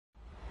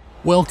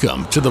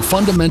Welcome to the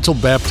Fundamental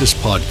Baptist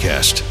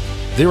Podcast.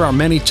 There are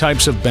many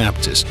types of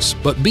Baptists,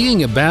 but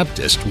being a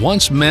Baptist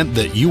once meant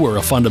that you were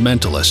a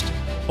fundamentalist.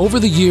 Over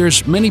the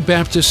years, many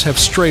Baptists have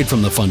strayed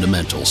from the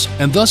fundamentals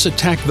and thus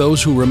attack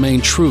those who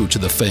remain true to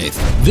the faith.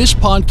 This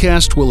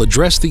podcast will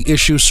address the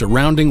issues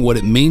surrounding what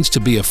it means to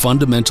be a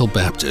fundamental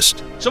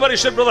Baptist. Somebody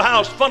said, Brother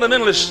House,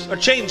 fundamentalists are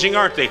changing,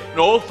 aren't they?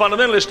 No,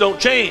 fundamentalists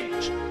don't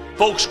change.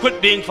 Folks quit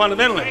being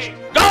fundamentalists.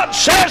 God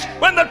says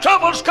when the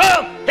troubles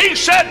come, He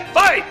said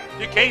fight.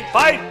 You can't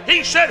fight.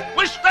 He said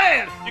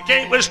withstand. You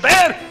can't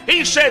withstand.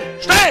 He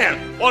said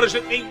stand. What does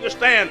it mean to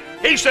stand?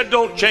 He said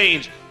don't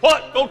change.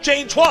 What? Don't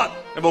change what?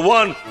 Number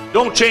one,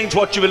 don't change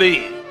what you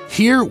believe.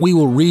 Here we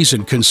will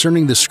reason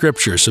concerning the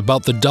Scriptures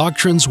about the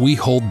doctrines we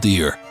hold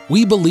dear.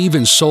 We believe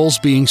in souls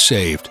being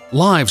saved,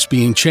 lives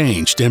being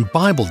changed, and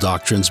Bible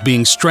doctrines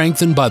being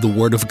strengthened by the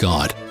Word of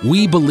God.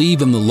 We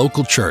believe in the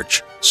local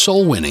church,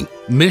 soul winning,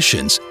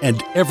 missions,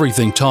 and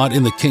everything taught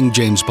in the King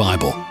James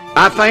Bible.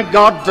 I thank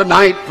God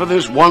tonight for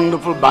this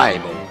wonderful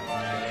Bible.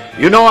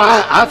 You know,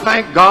 I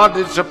thank God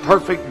it's a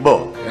perfect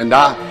book, and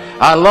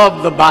I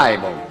love the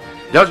Bible.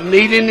 Doesn't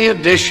need any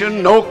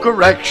addition, no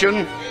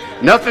correction,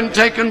 nothing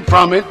taken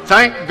from it.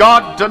 Thank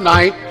God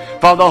tonight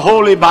for the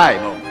Holy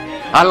Bible.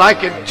 I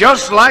like it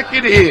just like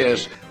it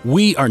is.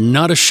 We are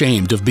not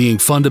ashamed of being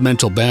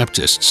fundamental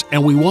Baptists,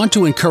 and we want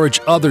to encourage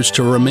others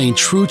to remain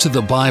true to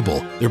the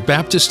Bible, their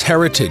Baptist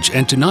heritage,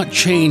 and to not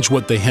change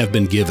what they have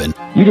been given.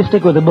 You just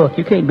stick with the book.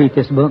 You can't beat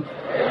this book.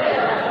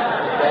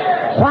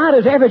 Why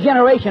does every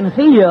generation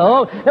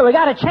feel that we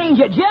got to change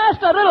it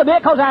just a little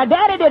bit because our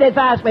daddy did it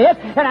like this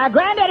and our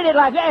granddaddy did it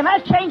like that, and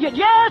let's change it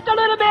just a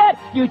little bit.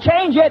 You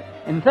change it,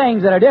 and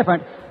things that are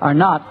different are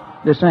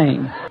not the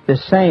same. The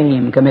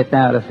same commit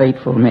thou to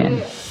faithful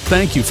men.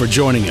 Thank you for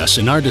joining us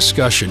in our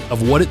discussion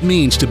of what it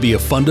means to be a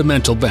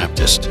fundamental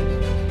Baptist.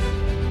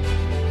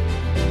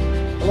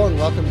 Hello and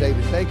welcome,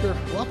 David Baker.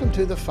 Welcome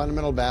to the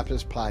Fundamental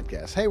Baptist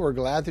Podcast. Hey, we're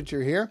glad that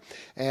you're here.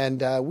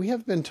 And we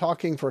have been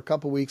talking for a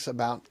couple weeks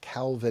about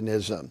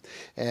Calvinism.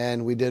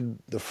 And we did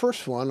the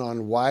first one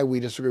on why we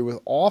disagree with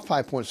all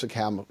 5 points of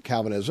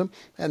Calvinism.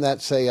 And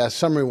that's a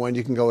summary one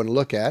you can go and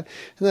look at.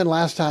 And then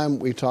last time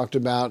we talked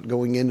about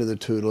going into the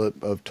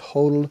tulip of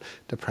total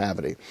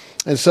depravity.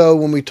 And so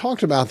when we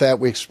talked about that,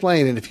 we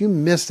explained, and if you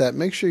missed that,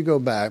 make sure you go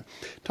back,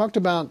 talked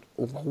about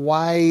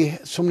why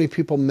so many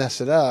people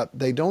mess it up.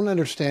 They don't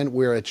understand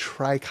we're a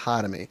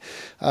trichotomy.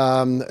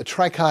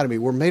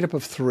 We're made up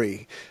of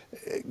three.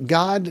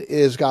 God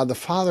is God the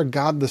Father,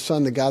 God the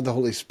Son, God the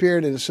Holy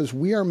Spirit, and it says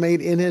we are made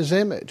in His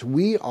image.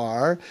 We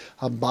are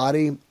a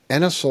body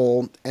and a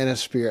soul and a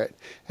spirit.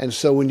 And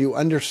so when you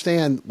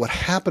understand what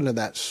happened to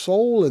that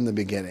soul in the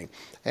beginning,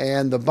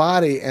 and the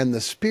body and the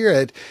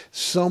spirit,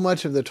 so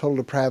much of the total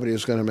depravity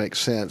is going to make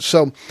sense.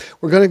 So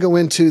we're going to go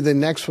into the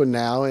next one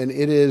now, and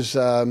it is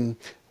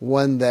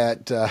one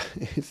that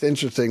it's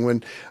interesting.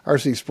 When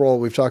R.C. Sproul,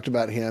 we've talked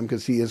about him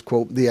because he is,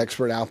 quote, the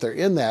expert out there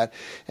in that.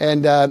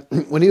 And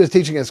when he was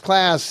teaching his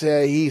class,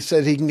 he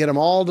said he can get them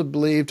all to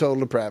believe total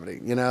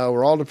depravity. You know,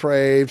 we're all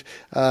depraved.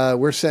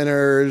 We're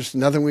sinners.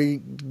 Nothing we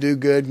do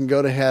good can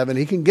go to heaven.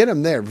 He can get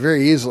them there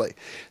very easily.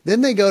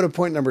 Then they go to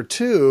point number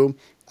 2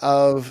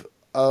 of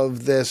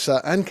this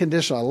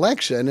unconditional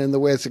election, and the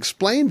way it's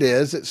explained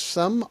is that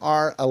some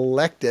are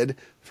elected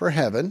for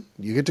heaven,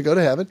 you get to go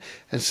to heaven,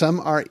 and some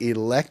are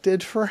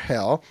elected for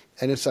hell,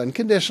 and it's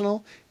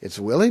unconditional, it's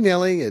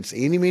willy-nilly, it's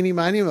eeny, meeny,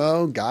 miny,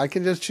 mo, God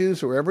can just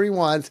choose whoever He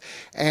wants,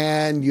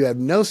 and you have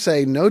no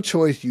say, no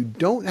choice, you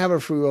don't have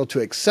a free will to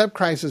accept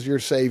Christ as your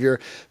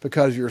Savior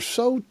because you're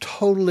so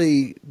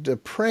totally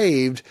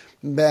depraved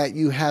that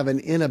you have an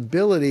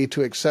inability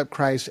to accept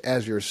Christ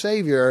as your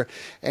Savior,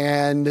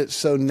 and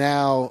so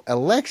now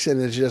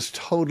election is just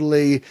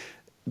totally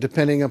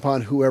depending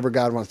upon whoever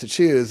God wants to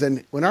choose.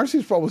 And when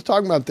R.C. Sproul was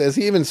talking about this,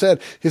 he even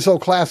said his whole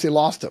class, he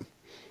lost him.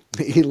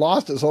 He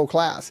lost his whole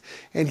class.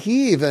 And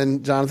he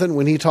even, Jonathan,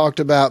 when he talked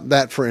about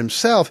that for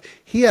himself,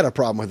 he had a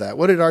problem with that.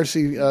 What did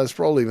R.C.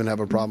 Sproul even have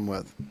a problem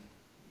with?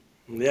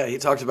 Yeah, he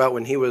talked about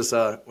when he was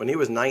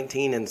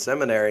 19 in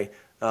seminary,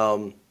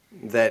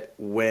 that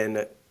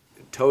when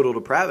total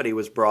depravity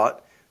was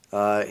brought,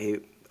 he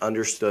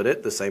understood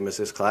it the same as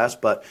his class,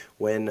 but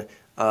when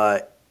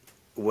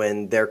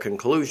their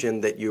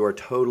conclusion that you are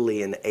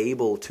totally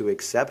unable to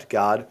accept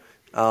God,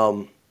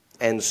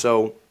 and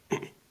so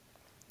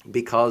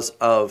because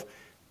of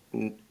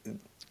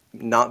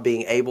not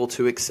being able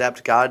to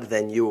accept God,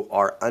 then you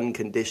are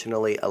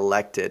unconditionally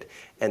elected.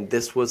 And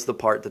this was the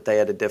part that they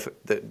had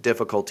the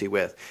difficulty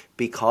with.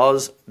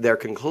 Because their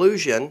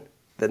conclusion,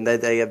 then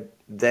they have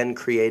then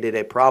created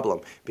a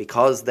problem.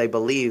 Because they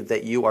believe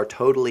that you are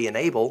totally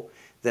unable,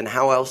 then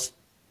how else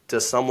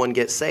does someone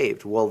get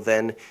saved? Well,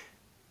 then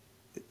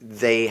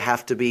they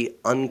have to be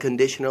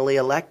unconditionally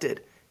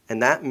elected.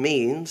 And that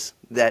means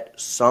that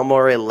some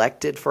are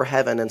elected for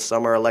heaven and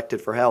some are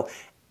elected for hell.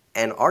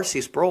 And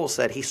R.C. Sproul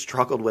said he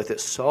struggled with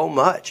it so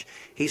much.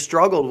 He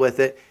struggled with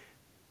it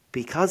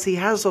because he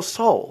has a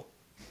soul.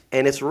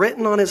 And it's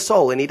written on his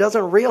soul. And he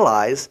doesn't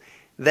realize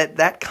that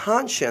that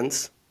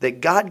conscience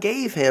that God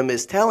gave him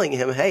is telling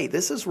him, hey,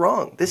 this is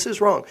wrong. This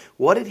is wrong.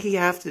 What did he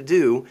have to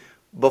do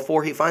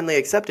before he finally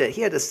accepted it?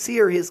 He had to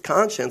sear his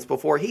conscience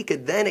before he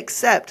could then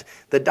accept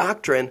the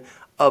doctrine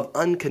of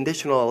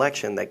unconditional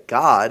election, that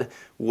God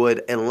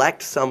would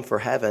elect some for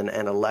heaven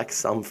and elect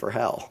some for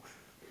hell.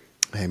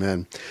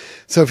 Amen.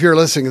 So if you're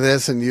listening to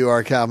this and you are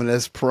a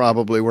Calvinist,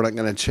 probably we're not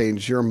going to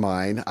change your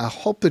mind. I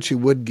hope that you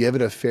would give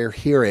it a fair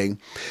hearing,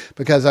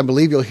 because I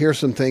believe you'll hear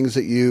some things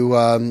that you,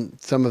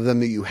 some of them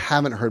that you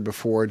haven't heard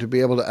before, to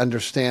be able to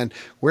understand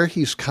where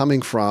he's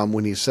coming from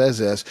when he says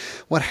this.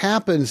 What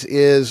happens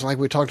is, like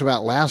we talked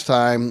about last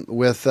time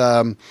with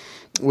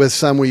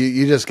some where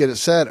you just get it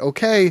said,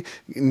 okay,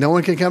 no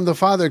one can come to the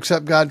Father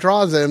except God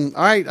draws them.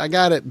 All right, I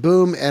got it.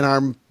 Boom. And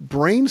our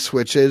brain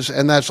switches,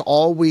 and that's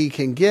all we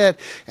can get.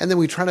 And then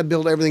we try to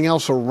build everything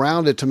else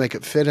around it to make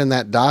it fit in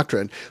that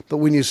doctrine. But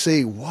when you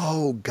see,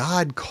 whoa,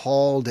 God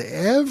called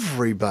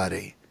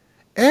everybody.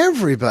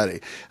 Everybody.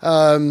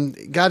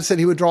 God said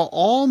he would draw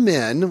all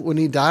men when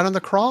he died on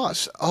the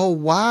cross. Oh,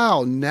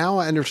 wow. Now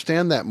I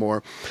understand that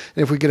more.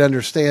 And if we could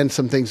understand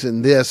some things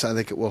in this, I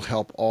think it will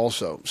help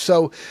also.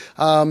 So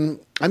I'm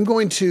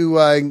going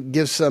to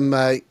give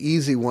some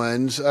easy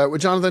ones.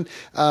 Jonathan,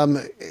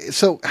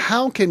 so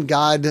how can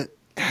God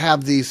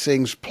have these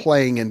things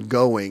playing and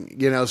going?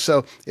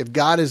 So if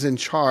God is in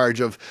charge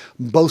of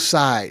both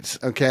sides,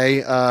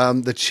 okay,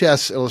 the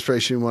chess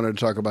illustration you wanted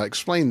to talk about,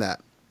 explain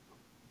that.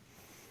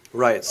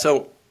 Right.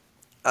 So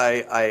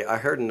I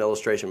heard an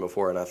illustration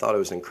before, and I thought it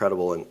was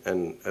incredible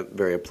and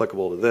very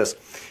applicable to this.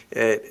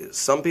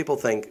 Some people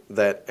think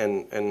that,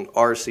 and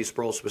R.C.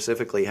 Sproul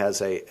specifically has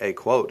a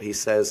quote. He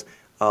says,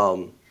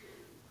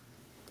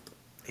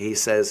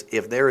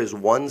 if there is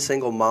one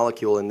single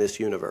molecule in this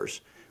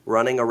universe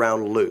running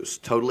around loose,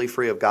 totally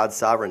free of God's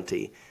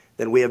sovereignty,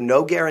 then we have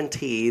no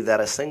guarantee that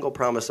a single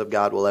promise of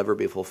God will ever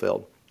be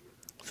fulfilled.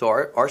 So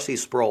R.C.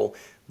 Sproul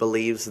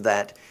believes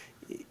that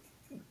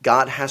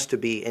God has to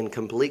be in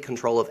complete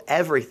control of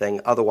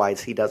everything,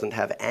 otherwise he doesn't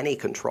have any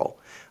control.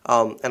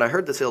 And I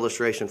heard this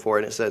illustration for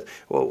it, and it says,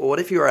 well, what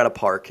if you were at a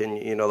park,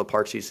 and the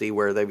parks you see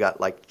where they've got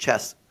like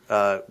chess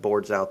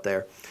boards out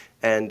there,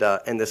 and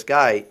this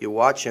guy, you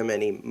watch him,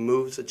 and he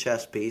moves a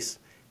chess piece,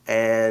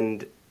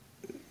 and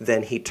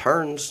then he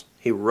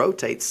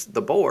rotates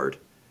the board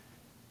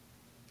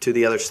to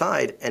the other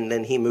side, and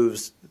then he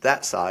moves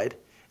that side,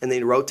 and then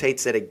he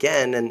rotates it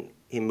again, and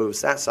he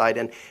moves that side,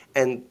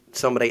 and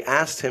somebody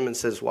asked him and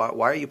says, why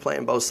are you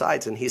playing both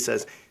sides? And he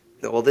says,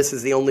 well, this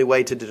is the only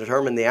way to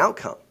determine the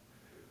outcome.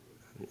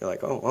 You're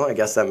like, oh, well, I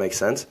guess that makes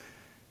sense.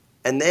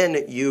 And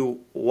then you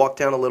walk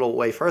down a little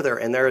way further,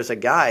 and there is a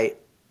guy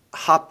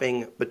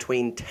hopping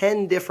between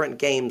 10 different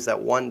games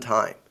at one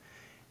time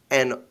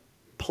and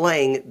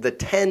playing the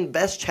 10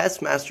 best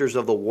chess masters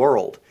of the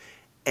world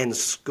and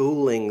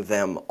schooling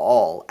them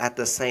all at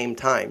the same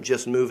time,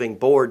 just moving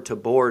board to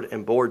board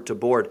and board to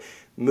board,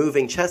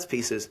 moving chess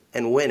pieces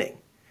and winning.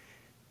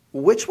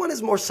 Which one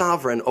is more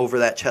sovereign over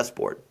that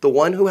chessboard? The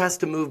one who has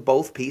to move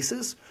both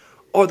pieces,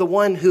 or the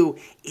one who,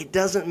 it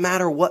doesn't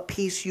matter what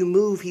piece you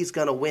move, he's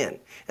going to win?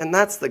 And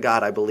that's the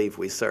God I believe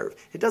we serve.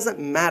 It doesn't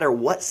matter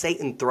what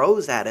Satan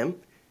throws at him,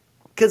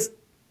 because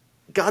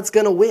God's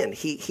going to win.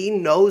 He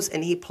knows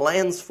and he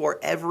plans for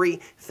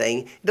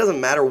everything. It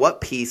doesn't matter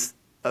what piece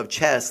of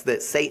chess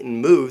that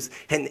Satan moves.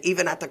 And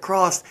even at the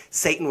cross,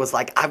 Satan was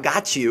like, I've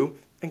got you.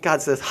 And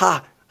God says,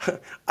 I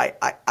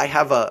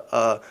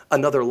have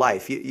another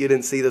life. You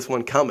didn't see this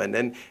one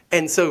coming.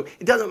 And so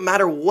it doesn't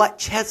matter what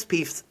chess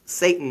piece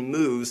Satan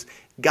moves,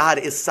 God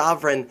is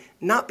sovereign,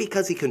 not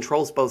because he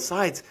controls both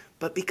sides,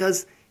 but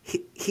because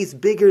he's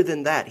bigger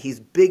than that.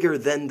 He's bigger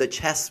than the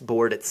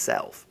chessboard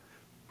itself.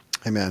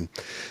 Amen.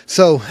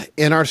 So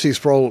in R.C.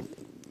 Sproul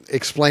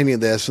explaining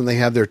this, and they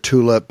have their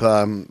tulip,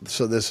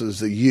 so this is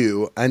the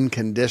U,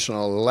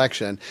 unconditional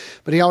election,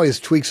 but he always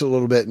tweaks it a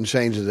little bit and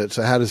changes it.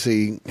 So how does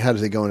he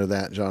go into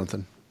that,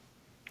 Jonathan?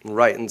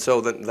 Right, and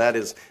so that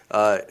is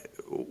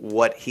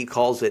what he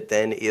calls it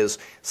then is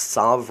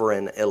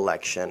sovereign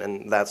election,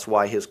 and that's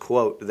why his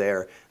quote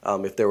there,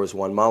 if there was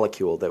one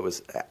molecule that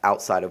was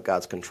outside of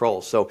God's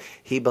control. So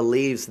he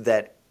believes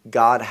that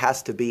God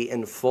has to be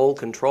in full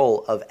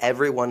control of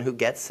everyone who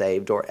gets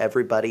saved or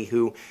everybody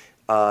who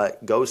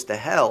goes to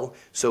hell,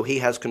 so he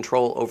has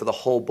control over the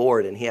whole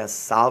board, and he has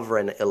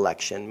sovereign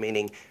election,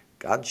 meaning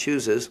God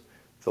chooses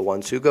the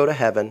ones who go to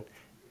heaven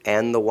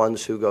and the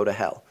ones who go to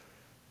hell.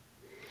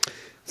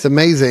 It's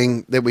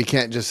amazing that we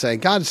can't just say,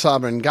 God's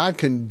sovereign, God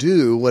can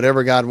do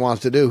whatever God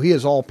wants to do. He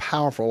is all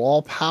powerful.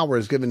 All power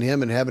is given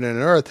him in heaven and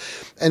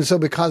earth. And so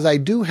because I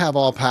do have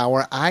all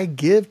power, I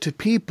give to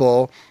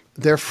people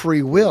their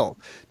free will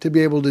to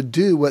be able to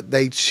do what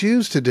they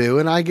choose to do,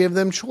 and I give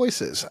them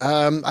choices.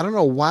 I don't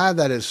know why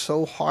that is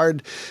so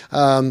hard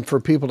for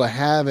people to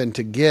have and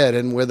to get,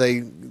 and where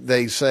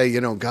they say,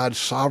 God's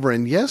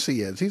sovereign. Yes,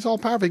 he is. He's all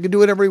powerful. He can do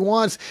whatever he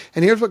wants,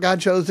 and here's what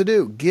God chose to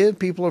do. Give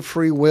people a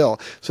free will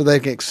so they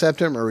can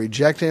accept him or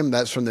reject him.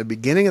 That's from the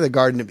beginning of the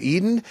Garden of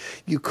Eden.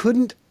 You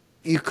couldn't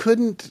you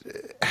couldn't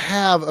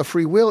have a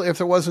free will if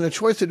there wasn't a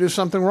choice to do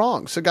something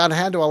wrong. So God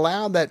had to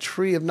allow that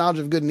tree of knowledge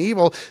of good and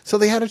evil. So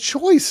they had a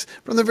choice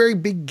from the very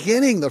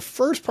beginning. The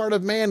first part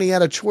of man, he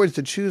had a choice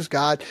to choose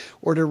God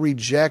or to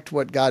reject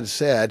what God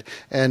said.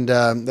 And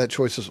that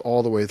choice is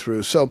all the way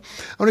through. So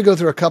I'm going to go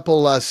through a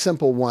couple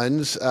simple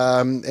ones.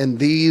 And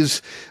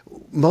these,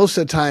 most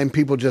of the time,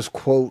 people just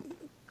quote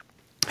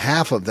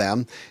half of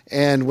them,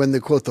 and when they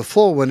quote the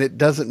full one, it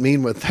doesn't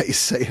mean what they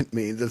say it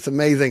means. It's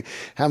amazing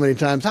how many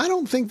times I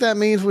don't think that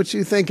means what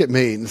you think it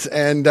means,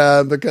 and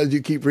because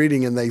you keep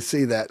reading and they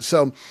see that.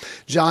 So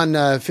John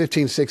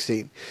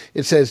 15:16,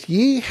 it says,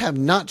 "Ye have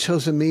not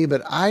chosen me,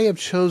 but I have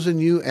chosen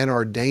you and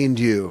ordained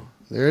you."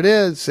 There it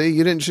is. See,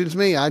 you didn't choose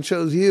me, I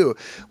chose you.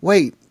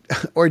 Wait,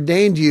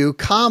 ordained you,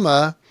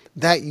 comma,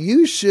 that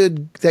you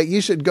should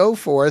go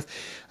forth,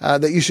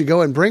 that you should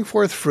go and bring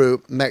forth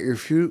fruit, and that your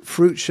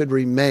fruit should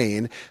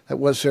remain, that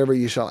whatsoever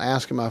you shall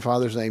ask in my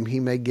Father's name,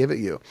 he may give it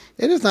you.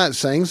 It is not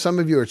saying some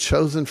of you are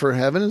chosen for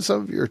heaven and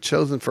some of you are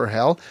chosen for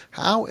hell.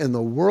 How in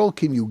the world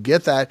can you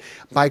get that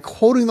by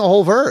quoting the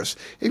whole verse?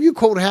 If you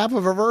quote half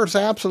of a verse,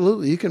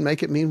 absolutely, you can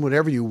make it mean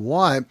whatever you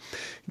want.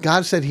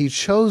 God said he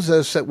chose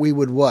us that we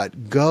would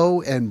what?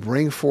 Go and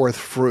bring forth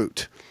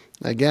fruit.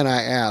 Again,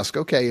 I ask,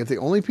 okay, if the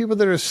only people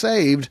that are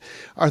saved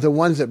are the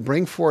ones that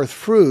bring forth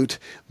fruit,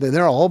 then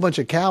there are a whole bunch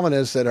of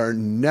Calvinists that are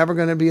never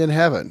going to be in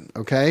heaven,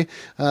 okay,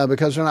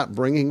 because they're not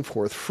bringing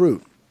forth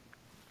fruit.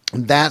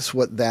 That's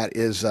what that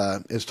is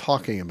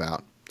talking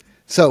about.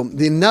 So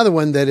another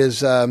one that is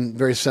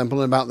very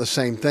simple and about the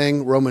same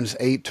thing, Romans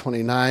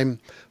 8:29,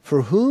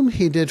 "For whom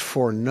he did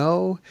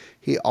foreknow,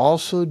 he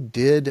also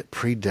did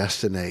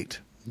predestinate."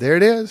 There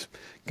it is.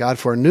 God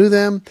foreknew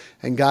them,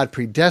 and God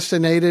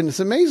predestinated. And it's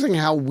amazing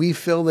how we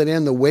fill it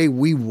in the way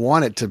we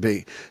want it to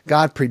be.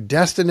 God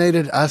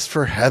predestinated us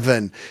for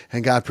heaven,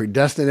 and God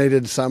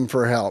predestinated some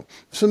for hell.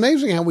 It's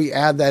amazing how we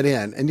add that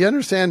in. And you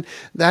understand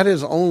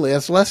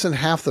that's less than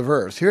half the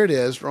verse. Here it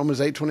is,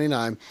 Romans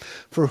 8:29.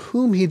 "For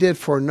whom he did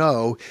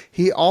foreknow,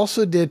 he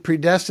also did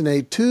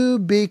predestinate to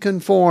be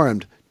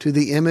conformed to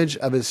the image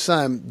of his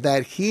Son,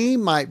 that he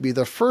might be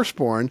the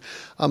firstborn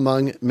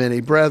among many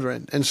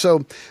brethren." And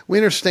so we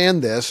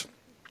understand this.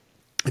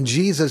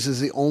 Jesus is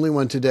the only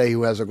one today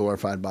who has a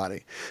glorified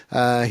body.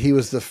 He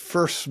was the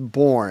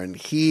firstborn.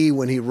 He,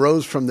 when he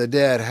rose from the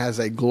dead, has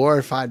a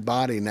glorified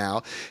body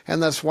now.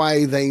 And that's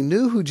why they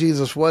knew who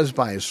Jesus was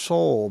by his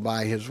soul,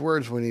 by his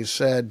words when he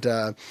said,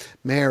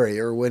 Mary,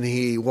 or when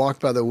he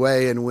walked by the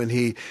way and when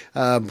he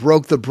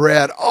broke the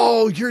bread.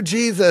 Oh, you're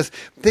Jesus.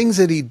 Things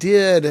that he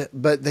did,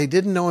 but they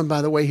didn't know him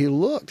by the way he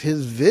looked.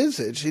 His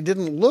visage, he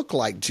didn't look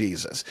like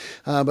Jesus.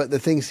 But the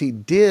things he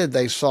did,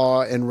 they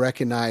saw and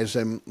recognized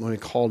him when he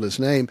called his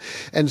name.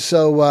 And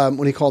so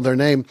when he called their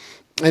name,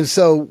 and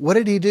so what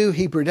did he do?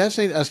 He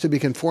predestinated us to be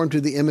conformed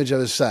to the image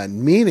of his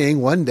Son, meaning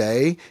one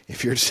day,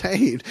 if you're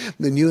saved,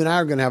 then you and I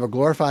are going to have a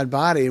glorified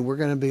body and we're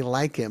going to be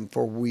like him,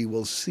 for we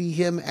will see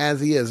him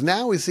as he is.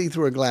 Now we see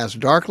through a glass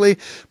darkly,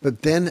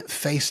 but then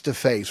face to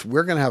face.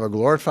 We're going to have a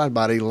glorified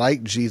body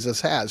like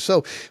Jesus has.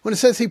 So when it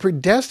says he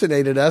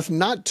predestinated us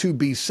not to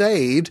be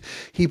saved,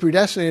 he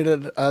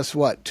predestinated us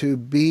what? To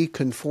be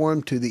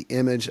conformed to the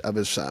image of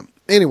his Son.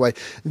 Anyway,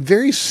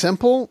 very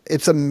simple.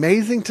 It's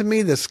amazing to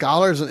me, the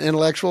scholars and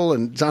intellectual,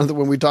 and Jonathan,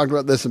 when we talked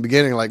about this in the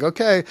beginning, like,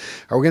 okay,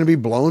 are we going to be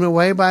blown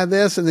away by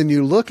this? And then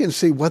you look and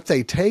see what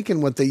they take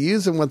and what they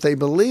use and what they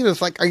believe.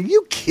 It's like, are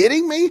you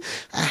kidding me?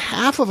 A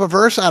half of a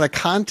verse out of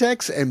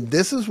context, and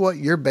this is what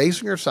you're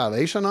basing your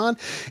salvation on?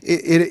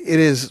 It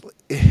is...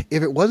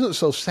 If it wasn't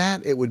so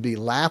sad, it would be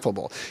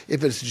laughable.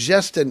 If it's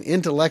just an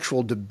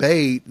intellectual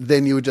debate,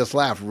 then you would just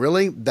laugh.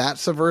 Really?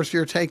 That's the verse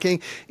you're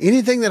taking?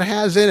 Anything that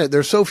has in it,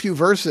 there's so few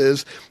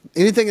verses,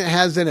 anything that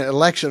has in it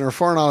election or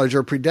foreknowledge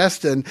or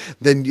predestined,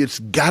 then it's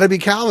got to be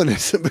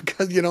Calvinism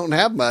because you don't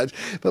have much.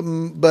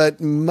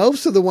 But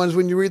most of the ones,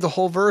 when you read the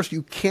whole verse,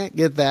 you can't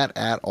get that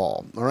at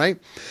all. All right?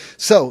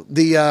 So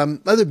the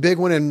other big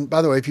one, and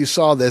by the way, if you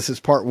saw this, it's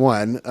part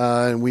 1,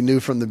 and we knew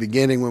from the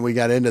beginning when we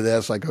got into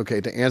this, like, okay,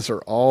 to answer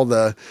all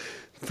the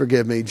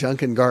forgive me,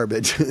 junk and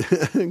garbage,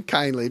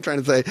 kindly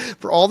trying to say,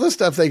 for all the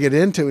stuff they get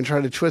into and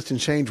try to twist and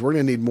change, we're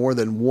going to need more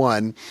than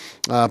one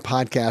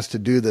podcast to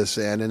do this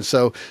in. And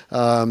so,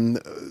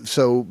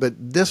 but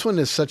this one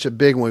is such a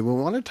big one. We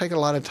want to take a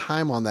lot of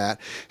time on that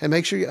and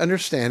make sure you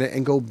understand it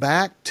and go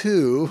back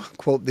to,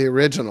 quote, the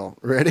original.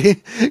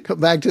 Ready? Go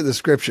back to the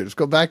scriptures.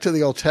 Go back to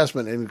the Old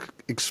Testament and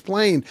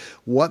explain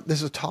what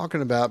this is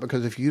talking about,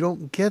 because if you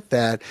don't get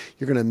that,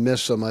 you're going to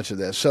miss so much of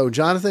this. So,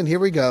 Jonathan, here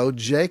we go.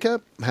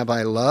 Jacob have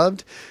I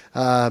loved,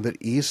 but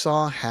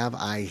Esau have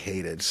I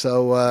hated.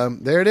 So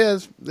there it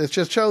is. It's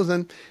just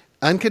chosen.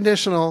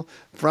 Unconditional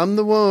from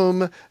the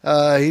womb.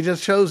 He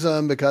just chose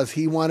them because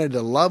he wanted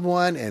to love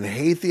one and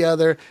hate the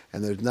other,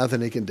 and there's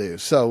nothing he can do.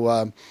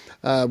 So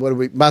what do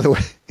we, by the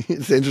way,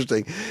 it's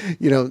interesting,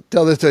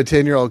 tell this to a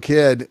 10-year-old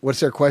kid, what's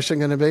their question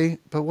going to be?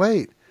 But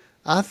wait,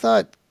 I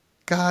thought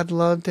God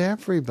loved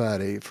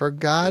everybody. For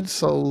God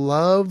so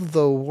loved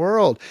the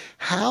world.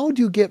 How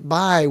do you get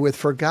by with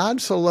for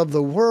God so loved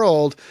the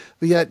world,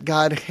 but yet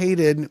God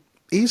hated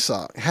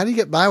Esau. How do you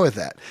get by with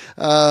that?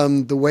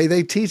 The way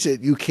they teach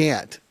it, you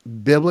can't.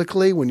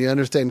 Biblically, when you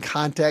understand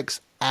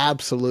context,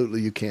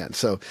 absolutely you can.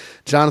 So,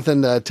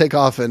 Jonathan, take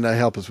off and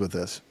help us with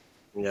this.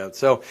 Yeah,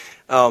 so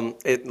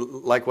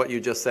like what you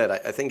just said,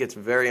 I think it's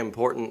very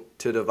important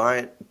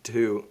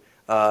to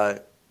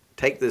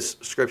take this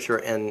scripture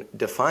and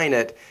define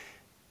it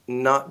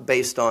not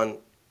based on,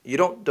 you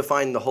don't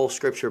define the whole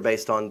scripture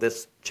based on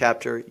this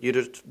chapter, you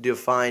just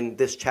define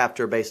this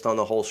chapter based on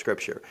the whole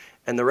scripture.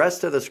 And the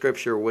rest of the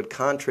scripture would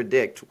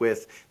contradict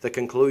with the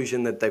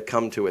conclusion that they've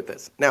come to with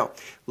this. Now,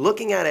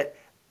 looking at it,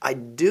 I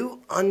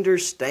do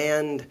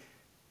understand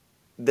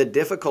the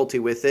difficulty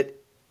with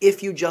it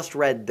if you just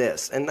read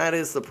this, and that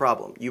is the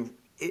problem.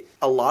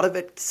 A lot of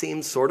it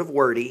seems sort of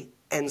wordy,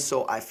 and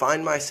so I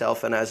find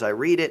myself, and as I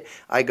read it,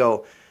 I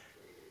go,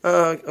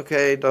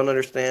 okay, don't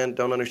understand,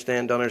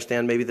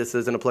 maybe this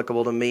isn't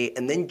applicable to me,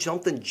 and then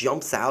something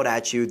jumps out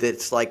at you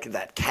that's like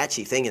that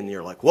catchy thing, and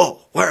you're like, whoa,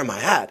 where am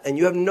I at? And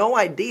you have no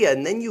idea,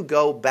 and then you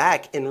go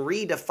back and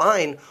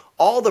redefine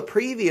all the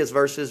previous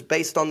verses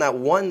based on that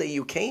one that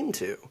you came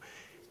to.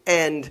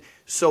 And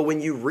so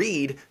when you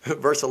read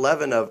verse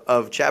 11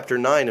 of chapter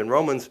 9 in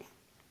Romans,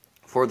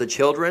 for the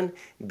children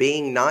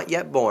being not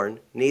yet born,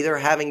 neither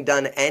having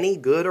done any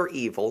good or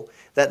evil,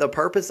 that the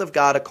purpose of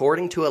God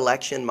according to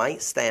election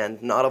might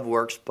stand, not of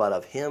works, but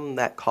of him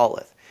that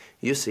calleth.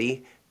 You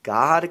see,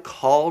 God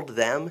called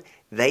them.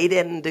 They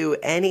didn't do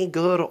any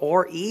good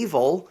or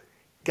evil.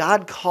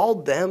 God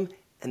called them,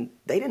 and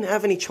they didn't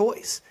have any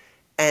choice.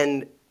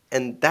 And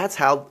that's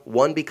how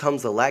one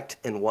becomes elect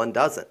and one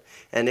doesn't.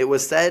 And it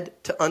was said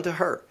unto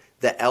her,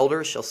 the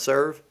elder shall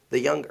serve the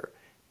younger.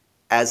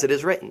 As it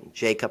is written,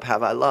 Jacob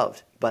have I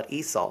loved, but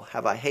Esau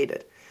have I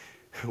hated.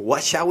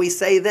 What shall we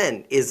say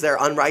then? Is there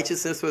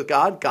unrighteousness with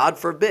God? God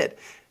forbid.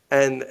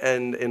 And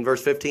in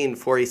verse 15,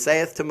 for he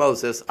saith to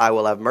Moses, I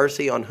will have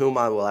mercy on whom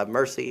I will have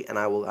mercy, and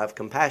I will have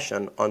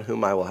compassion on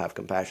whom I will have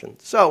compassion.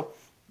 So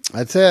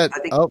that's it.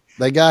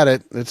 They got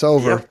it. It's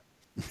over.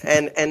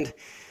 Yeah. And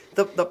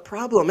the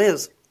problem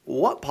is,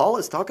 what Paul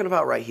is talking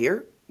about right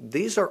here,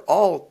 these are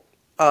all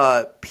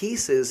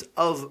pieces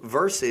of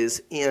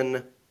verses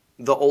in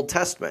the Old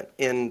Testament.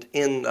 In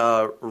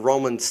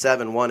Romans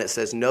 7:1, it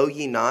says, know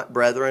ye not,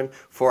 brethren,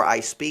 for I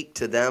speak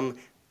to them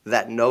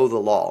that know the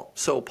law.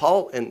 So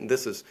Paul, and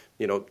this is,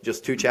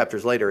 just 2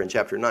 chapters later in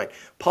chapter 9,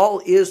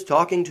 Paul is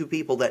talking to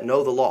people that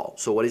know the law.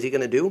 So what is he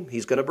going to do?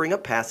 He's going to bring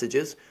up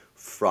passages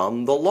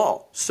from the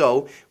law.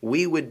 So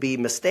we would be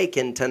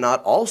mistaken to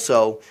not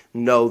also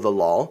know the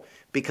law,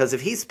 because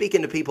if he's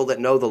speaking to people that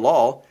know the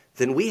law,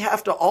 then we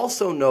have to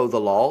also know the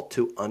law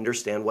to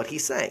understand what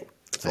he's saying.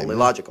 It's only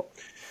logical.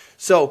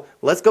 So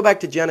let's go back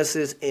to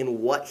Genesis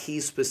in what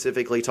he's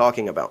specifically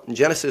talking about. In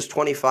Genesis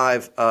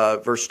 25,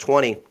 verse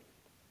 20,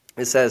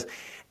 it says,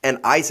 and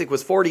Isaac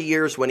was 40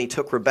 years when he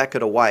took Rebekah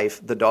to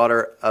wife, the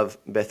daughter of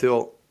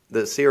Bethuel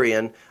the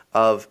Syrian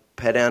of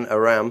Padan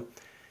Aram,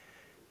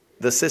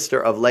 the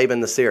sister of Laban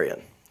the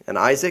Syrian. And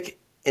Isaac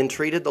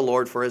entreated the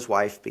Lord for his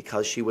wife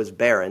because she was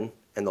barren,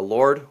 and the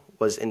Lord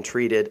was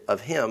entreated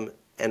of him,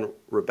 and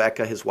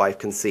Rebekah his wife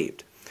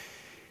conceived.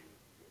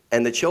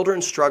 And the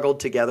children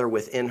struggled together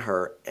within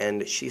her,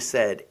 and she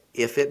said,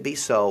 if it be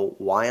so,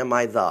 why am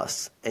I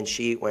thus? And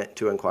she went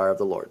to inquire of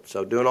the Lord.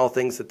 So doing all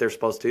things that they're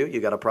supposed to do,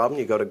 you got a problem,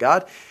 you go to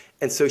God.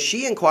 And so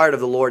she inquired of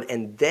the Lord,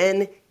 and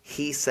then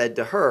he said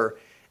to her,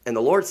 and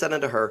the Lord said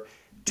unto her,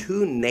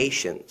 2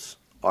 nations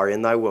are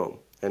in thy womb.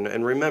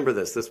 And remember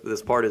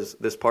this part is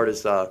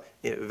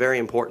very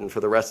important for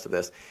the rest of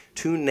this.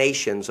 2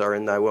 nations are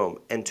in thy womb,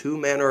 and 2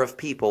 manner of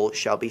people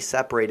shall be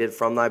separated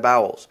from thy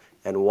bowels.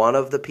 And one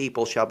of the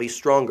people shall be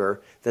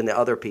stronger than the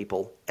other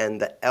people,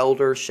 and the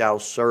elder shall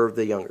serve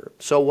the younger.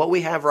 So what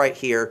we have right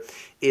here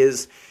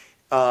is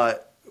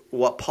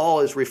what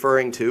Paul is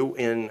referring to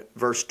in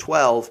verse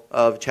 12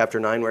 of chapter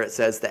 9, where it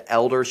says, the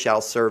elder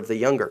shall serve the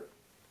younger.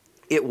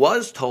 It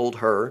was told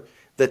her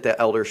that the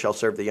elder shall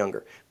serve the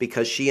younger,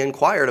 because she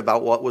inquired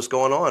about what was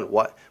going on.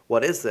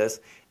 What is this?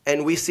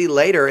 And we see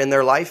later in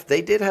their life,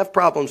 they did have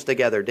problems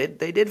together.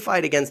 They did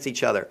fight against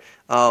each other.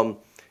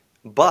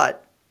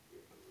 But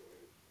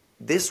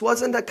this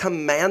wasn't a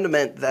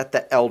commandment that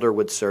the elder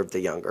would serve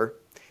the younger.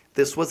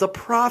 This was a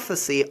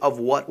prophecy of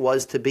what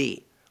was to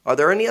be. Are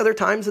there any other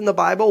times in the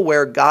Bible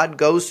where God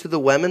goes to the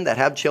women that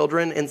have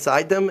children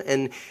inside them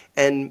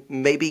and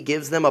maybe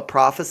gives them a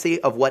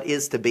prophecy of what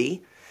is to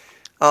be?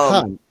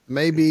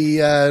 Maybe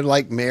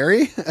like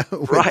Mary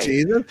with right.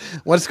 Jesus.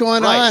 What's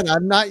going on?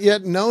 I've not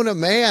yet known a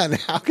man.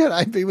 How can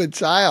I be with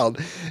child?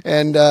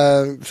 And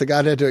so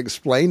God had to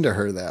explain to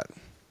her that.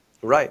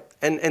 Right.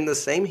 And the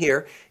same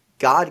here.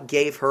 God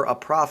gave her a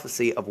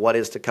prophecy of what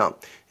is to come.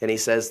 And he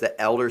says the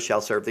elder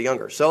shall serve the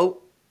younger.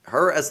 So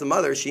her as the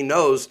mother, she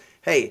knows,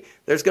 hey,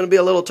 there's going to be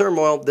a little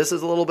turmoil. This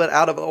is a little bit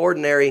out of the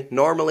ordinary.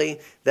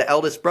 Normally, the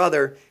eldest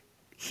brother,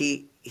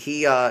 he's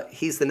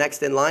the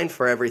next in line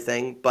for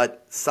everything.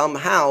 But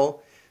somehow,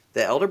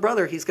 the elder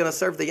brother, he's going to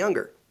serve the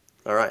younger.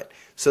 All right.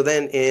 So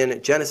then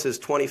in Genesis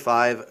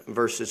 25,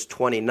 verses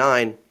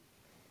 29,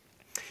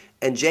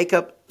 and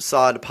Jacob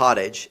sawed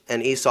pottage,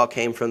 and Esau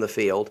came from the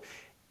field.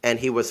 and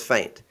he was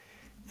faint.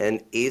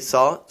 And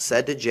Esau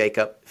said to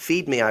Jacob,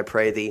 "Feed me, I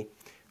pray thee,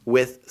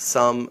 with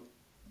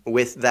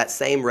that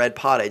same red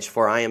pottage,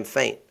 for I am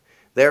faint."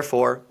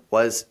 Therefore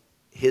was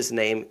his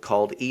name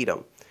called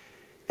Edom.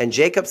 And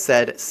Jacob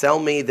said, "Sell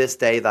me this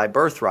day thy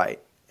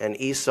birthright." And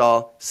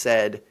Esau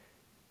said,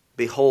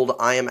 "Behold,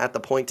 I am at the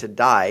point to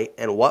die,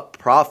 and what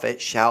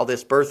profit shall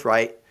this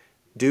birthright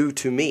do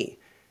to me?"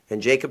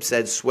 And Jacob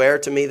said, "Swear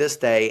to me this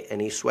day."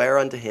 And he sware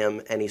unto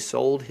him, and he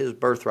sold his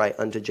birthright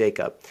unto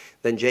Jacob.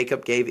 Then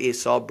Jacob gave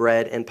Esau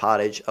bread and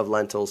pottage of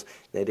lentils.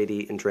 They did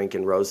eat and drink,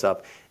 and rose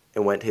up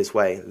and went his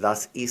way.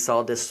 Thus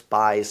Esau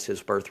despised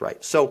his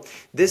birthright. So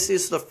this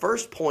is the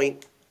first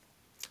point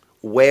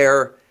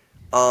where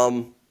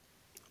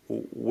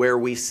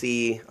we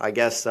see, I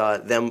guess,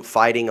 them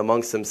fighting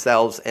amongst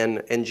themselves,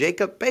 and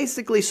Jacob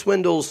basically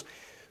swindles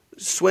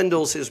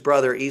his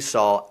brother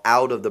Esau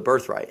out of the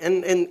birthright.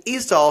 And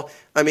Esau,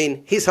 I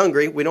mean, he's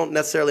hungry. We don't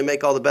necessarily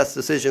make all the best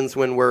decisions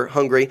when we're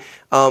hungry.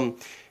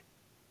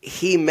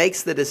 He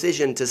makes the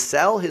decision to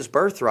sell his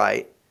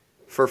birthright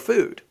for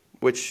food,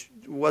 which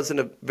wasn't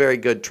a very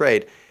good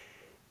trade.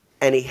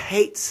 And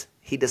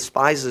he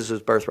despises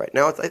his birthright.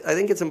 Now, I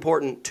think it's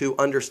important to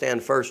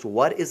understand first,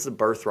 what is the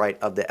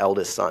birthright of the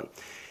eldest son?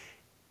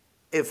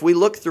 If we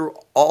look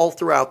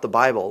throughout the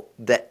Bible,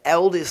 the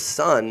eldest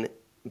son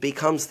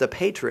becomes the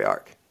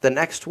patriarch, the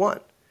next one.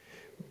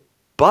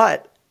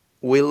 But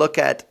we look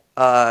at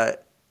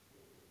Isaac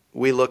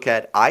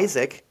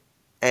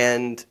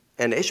and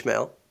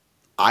Ishmael.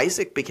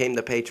 Isaac became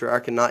the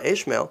patriarch and not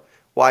Ishmael.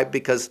 Why?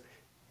 Because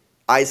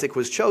Isaac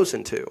was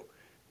chosen to,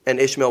 and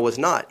Ishmael was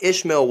not.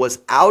 Ishmael was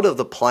out of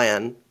the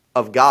plan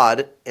of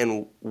God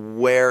and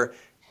where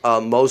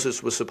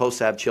Moses was supposed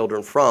to have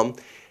children from,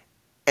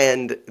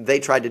 and they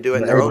tried to do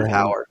it in their own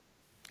power.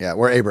 Yeah,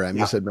 we're Abraham.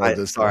 You said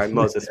Moses.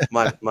 Moses.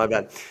 My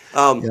bad.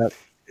 Yep.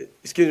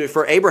 Excuse me.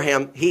 For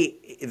Abraham,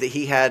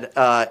 he had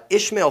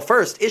Ishmael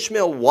first.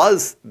 Ishmael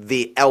was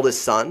the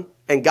eldest son,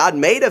 and God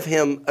made of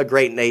him a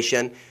great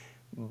nation,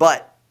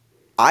 but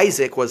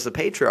Isaac was the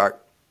patriarch.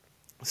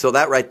 So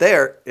that right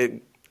there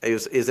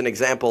is an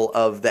example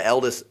of the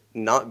eldest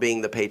not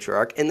being the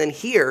patriarch. And then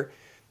here,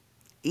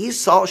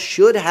 Esau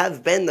should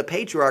have been the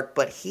patriarch,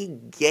 but he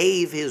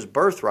gave his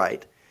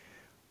birthright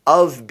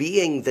of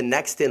being the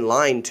next in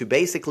line to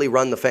basically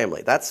run the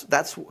family. That's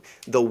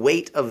the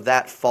weight of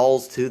that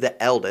falls to the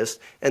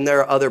eldest, and there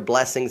are other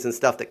blessings and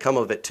stuff that come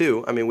of it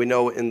too. I mean, we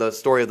know in the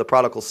story of the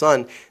prodigal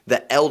son,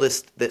 the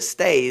eldest that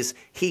stays,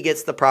 he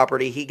gets the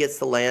property, he gets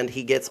the land,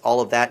 he gets all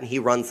of that, and he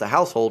runs the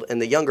household.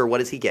 And the younger, what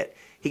does he get?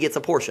 He gets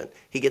a portion.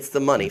 He gets the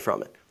money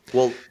from it.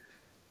 Well,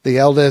 the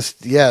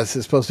eldest, yes,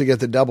 is supposed to get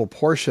the double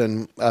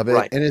portion of it.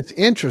 Right. And it's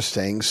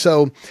interesting.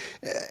 So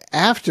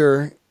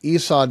after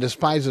Esau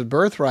despised his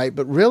birthright,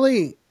 but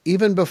really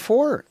even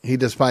before he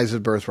despised his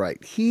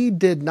birthright, he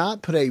did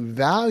not put a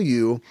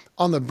value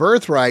on the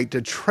birthright to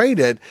trade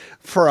it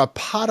for a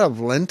pot of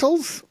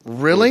lentils.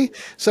 Really? Mm.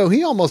 So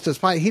he almost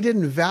despised, he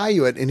didn't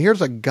value it. And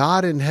here's a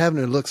God in heaven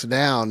who looks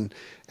down.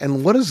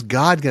 And what is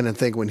God going to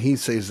think when he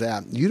sees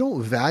that? You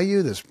don't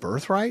value this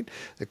birthright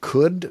that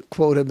could,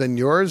 quote, have been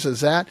yours?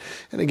 Is that?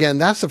 And again,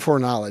 that's the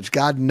foreknowledge.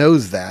 God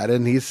knows that.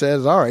 And he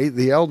says, all right,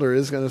 the elder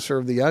is going to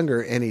serve the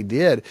younger. And he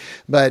did.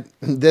 But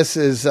this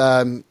is,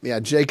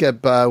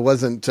 Jacob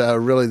wasn't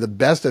really the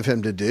best of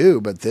him to do.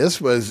 But this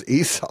was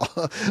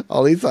Esau.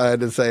 All Esau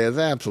had to say is,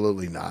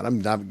 absolutely not. I'm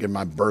not giving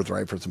my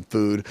birthright for some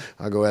food.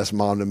 I'll go ask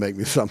mom to make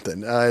me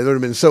something. It would have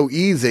been so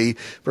easy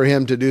for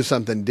him to do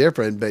something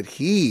different. But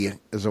he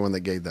is the one that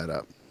gave that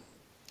up.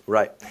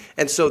 Right.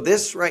 And so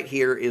this right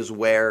here is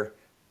where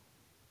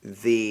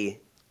the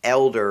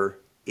elder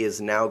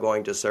is now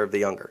going to serve the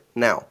younger.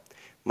 Now,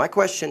 my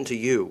question to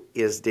you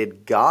is,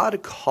 did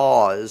God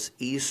cause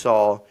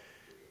Esau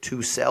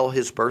to sell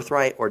his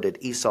birthright, or did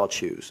Esau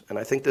choose? And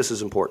I think this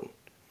is important.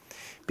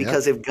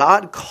 Because if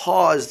God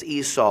caused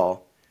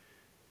Esau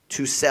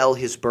to sell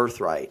his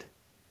birthright,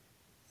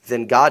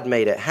 then God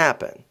made it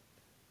happen.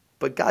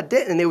 But God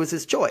didn't, and it was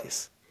his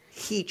choice.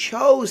 He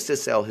chose to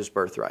sell his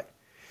birthright.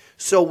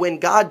 So when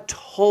God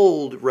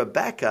told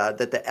Rebekah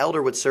that the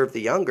elder would serve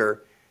the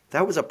younger,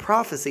 that was a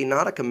prophecy,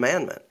 not a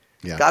commandment.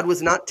 Yeah. God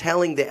was not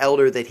telling the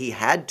elder that he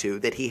had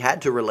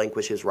to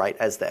relinquish his right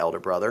as the elder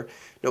brother.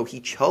 No, he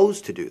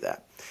chose to do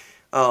that.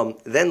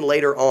 Then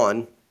later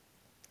on,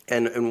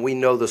 and we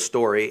know the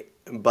story,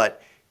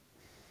 but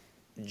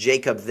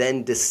Jacob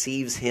then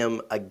deceives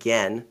him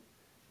again,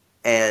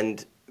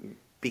 and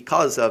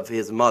because of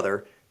his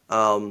mother,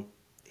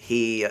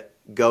 he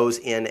goes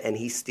in and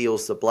he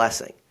steals the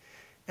blessing.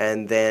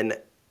 And then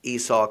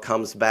Esau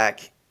comes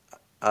back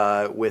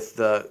with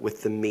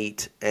the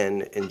meat,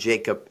 and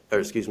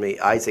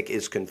Isaac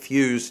is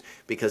confused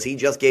because he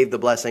just gave the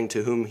blessing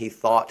to whom he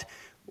thought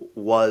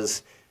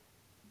was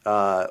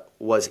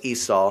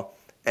Esau,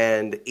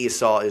 and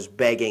Esau is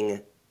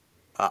begging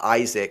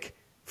Isaac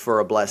for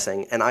a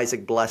blessing, and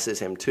Isaac blesses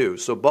him too.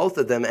 So both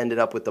of them ended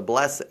up with a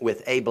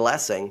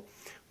blessing,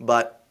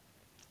 but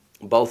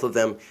both of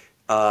them.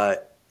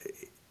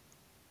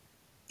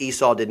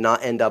 Esau did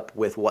not end up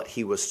with what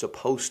he was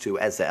supposed to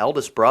as the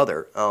eldest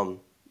brother.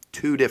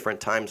 two different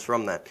times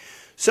from that.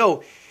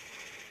 So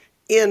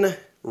in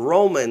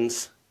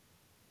Romans,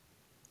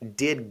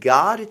 did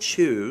God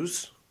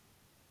choose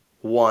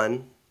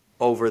one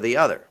over the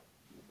other?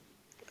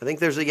 I think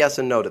there's a yes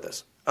and no to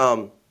this.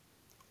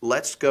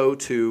 Let's go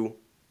to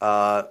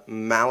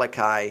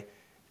Malachi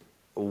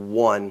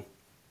 1.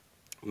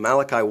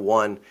 Malachi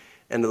 1,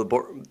 and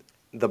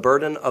the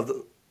burden of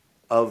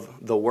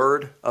the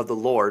word of the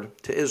Lord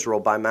to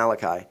Israel by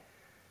Malachi.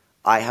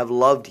 I have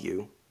loved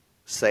you,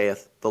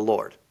 saith the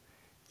Lord.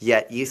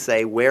 Yet ye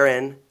say,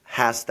 wherein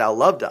hast thou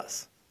loved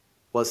us?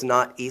 Was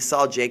not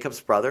Esau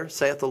Jacob's brother,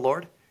 saith the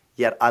Lord?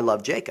 Yet I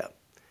loved Jacob,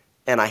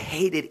 and I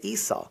hated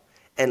Esau,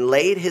 and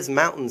laid his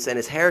mountains and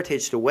his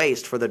heritage to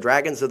waste for the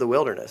dragons of the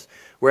wilderness.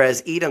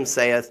 Whereas Edom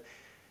saith,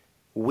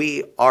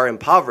 we are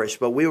impoverished,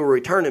 but we will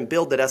return and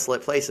build the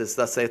desolate places.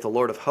 Thus saith the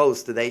Lord of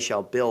hosts, they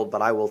shall build,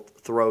 but I will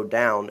throw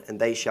down, and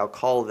they shall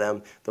call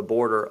them the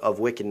border of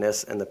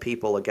wickedness, and the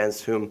people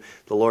against whom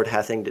the Lord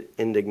hath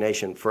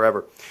indignation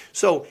forever.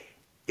 So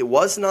it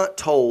was not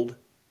told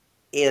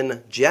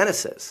in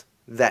Genesis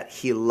that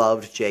he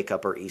loved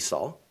Jacob or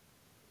Esau.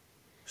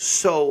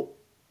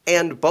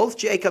 And both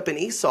Jacob and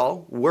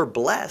Esau were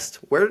blessed.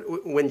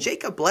 When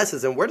Jacob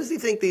blesses them, where does he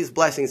think these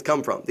blessings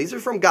come from? These are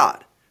from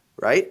God,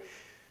 right?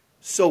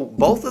 So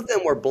both of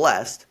them were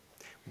blessed,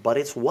 but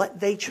it's what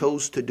they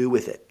chose to do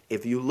with it.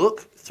 If you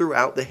look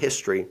throughout the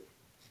history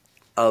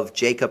of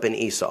Jacob and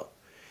Esau,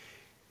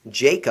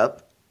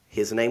 Jacob,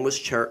 his name was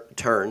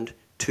turned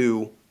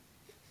to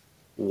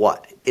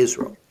what?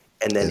 Israel.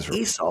 And then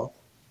Israel.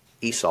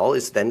 Esau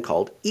is then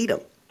called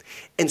Edom.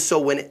 And so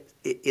when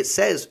it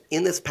says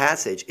in this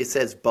passage, it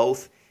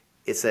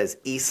says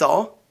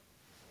Esau,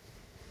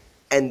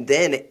 and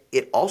then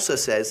it also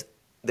says,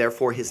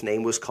 therefore his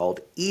name was called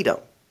Edom.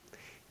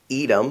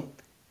 Edom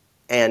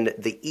and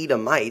the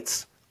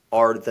Edomites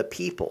are the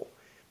people.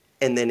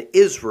 And then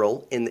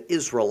Israel and the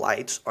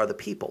Israelites are the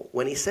people.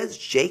 When he says,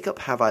 Jacob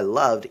have I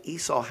loved,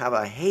 Esau have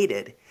I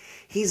hated,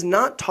 he's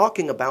not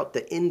talking about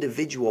the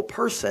individual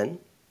person.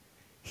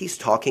 He's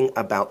talking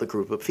about the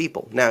group of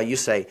people. Now you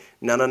say,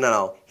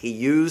 no. He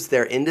used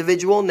their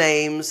individual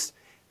names.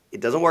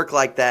 It doesn't work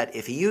like that.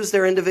 If he used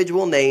their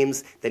individual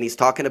names, then he's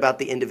talking about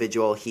the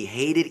individual. He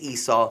hated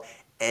Esau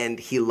and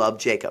he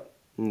loved Jacob.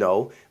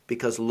 No,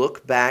 because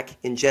look back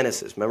in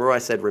Genesis. Remember I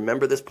said,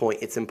 remember this point,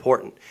 it's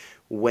important.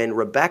 When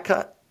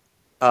Rebekah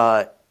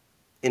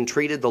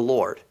entreated the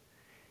Lord,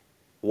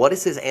 what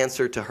is his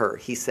answer to her?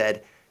 He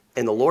said,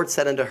 and the Lord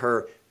said unto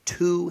her,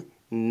 2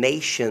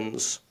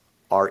 nations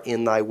are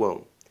in thy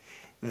womb.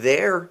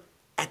 There,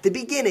 at the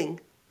beginning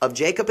of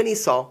Jacob and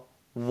Esau,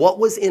 what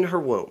was in her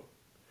womb?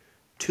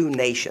 2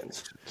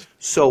 nations.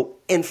 So,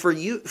 and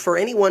for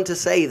anyone to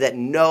say that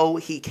no,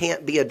 he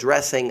can't be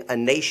addressing a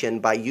nation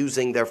by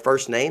using their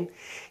first name,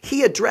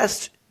 he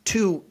addressed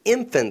 2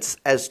 infants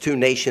as 2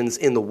 nations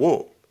in the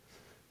womb.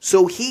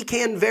 So he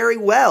can very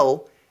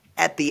well,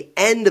 at the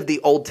end of the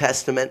Old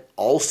Testament,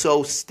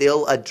 also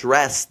still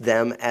address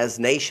them as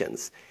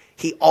nations.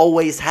 He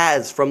always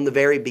has from the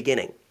very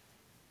beginning.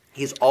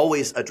 He's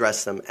always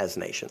addressed them as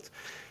nations.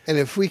 And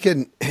if we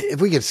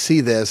could see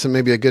this, and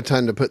maybe a good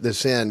time to put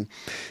this in,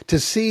 to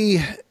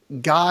see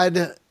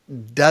God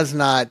does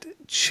not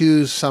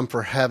choose some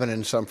for heaven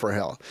and some for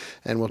hell.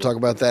 And we'll talk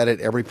about that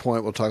at every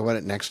point. We'll talk about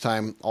it next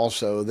time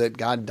also, that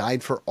God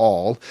died for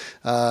all.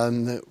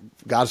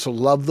 God so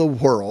loved the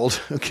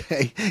world,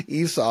 okay?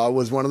 Esau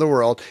was one of the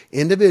world,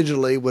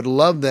 individually would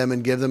love them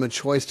and give them a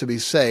choice to be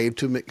saved,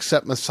 to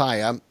accept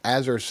Messiah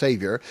as their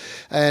Savior.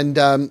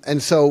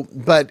 And so,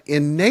 but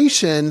in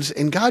nations,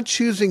 in God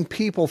choosing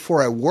people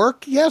for a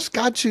work, yes,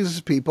 God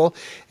chooses people.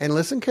 And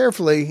listen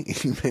carefully,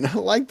 you may not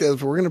like this,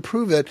 but we're going to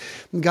prove it.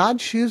 God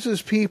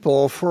chooses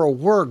people for a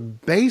work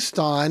based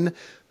on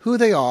who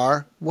they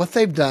are, what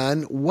they've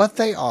done, what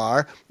they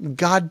are.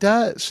 God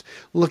does.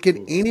 Look at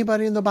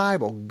anybody in the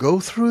Bible. Go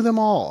through them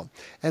all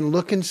and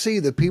look and see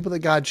the people that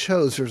God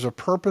chose. There's a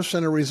purpose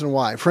and a reason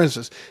why. For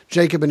instance,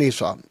 Jacob and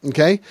Esau.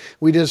 Okay,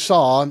 we just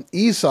saw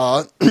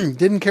Esau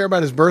didn't care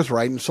about his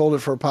birthright and sold it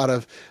for a pot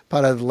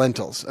of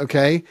lentils.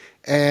 Okay,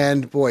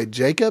 and boy,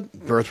 Jacob,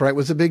 birthright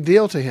was a big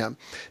deal to him.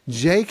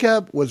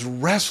 Jacob was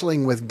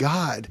wrestling with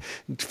God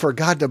for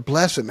God to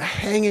bless him,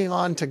 hanging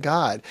on to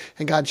God,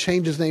 and God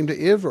changed his name to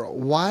Israel.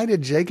 Why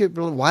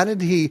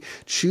did he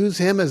choose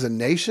him as a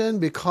nation?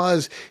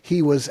 Because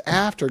he was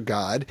after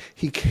God.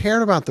 He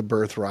cared about the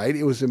birthright.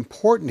 It was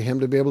important to him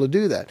to be able to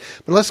do that.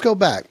 But let's go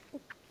back.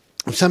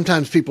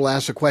 Sometimes people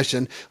ask the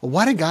question, well,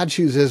 why did God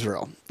choose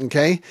Israel?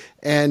 Okay.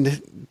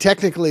 And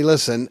technically,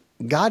 listen,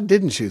 God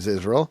didn't choose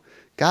Israel.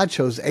 God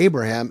chose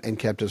Abraham and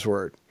kept his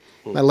word.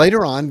 Now,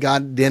 later on,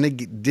 God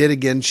did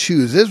again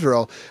choose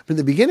Israel. But in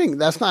the beginning,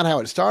 that's not how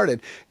it started.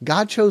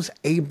 God chose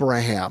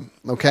Abraham.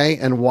 Okay,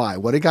 and why?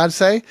 What did God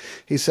say?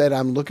 He said,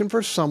 I'm looking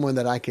for someone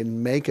that I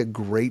can make a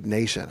great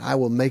nation. I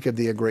will make of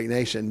thee a great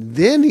nation.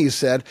 Then he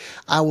said,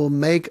 I will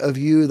make of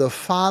you the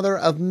father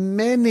of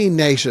many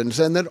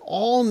nations, and that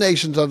all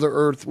nations of the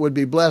earth would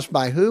be blessed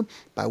by who?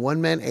 By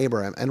one man,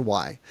 Abraham. And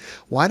why?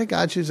 Why did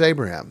God choose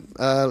Abraham?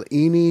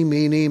 Eeny,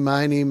 meeny,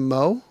 miny,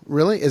 mo?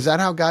 Really? Is that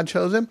how God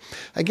chose him?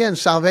 Again,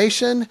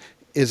 salvation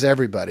is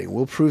everybody.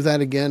 We'll prove that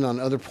again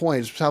on other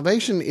points.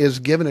 Salvation is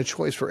given a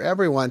choice for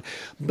everyone,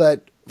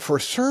 but for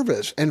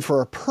service and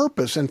for a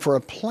purpose and for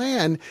a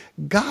plan,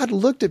 God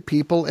looked at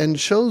people and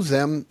chose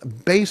them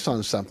based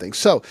on something.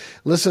 So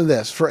listen to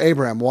this. For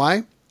Abraham,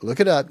 why? Look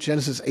it up,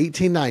 Genesis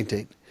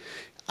 18:19.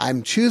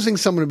 I'm choosing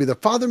someone to be the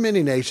father of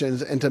many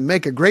nations and to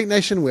make a great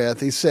nation with,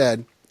 he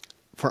said,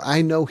 for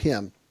I know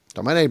him,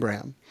 talking about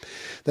Abraham,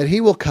 that he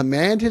will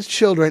command his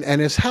children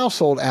and his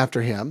household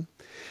after him,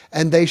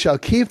 and they shall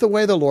keep the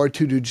way of the Lord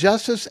to do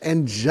justice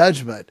and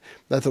judgment,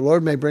 that the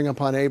Lord may bring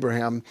upon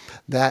Abraham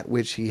that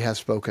which he has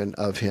spoken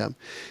of him.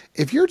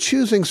 If you're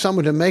choosing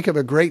someone to make of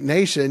a great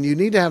nation, you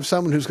need to have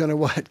someone who's going to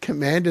what?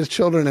 Command his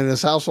children and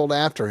his household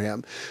after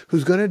him,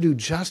 who's going to do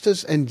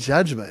justice and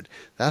judgment.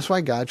 That's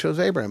why God chose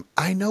Abraham.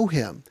 I know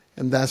him.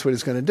 And that's what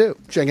he's going to do.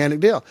 Gigantic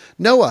deal.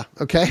 Noah,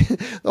 okay?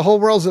 The whole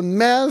world's a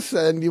mess,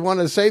 and you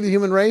want to save the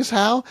human race?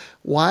 How?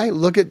 Why?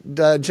 Look at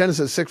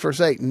Genesis 6, verse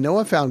 8.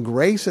 Noah found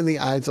grace in the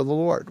eyes of the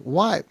Lord.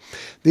 Why?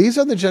 These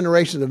are the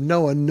generations of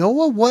Noah.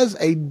 Noah was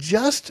a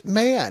just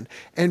man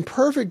and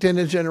perfect in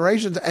his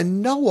generations,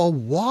 and Noah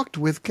walked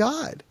with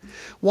God.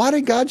 Why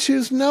did God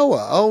choose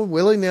Noah? Oh,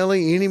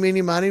 willy-nilly, eeny,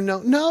 meeny, miny,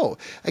 no. No.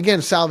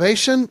 Again,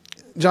 salvation,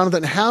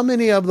 Jonathan, how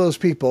many of those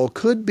people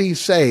could be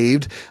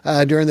saved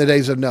during the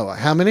days of Noah?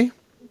 How many?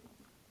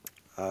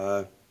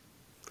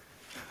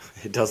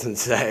 It doesn't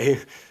say.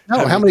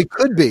 No, how many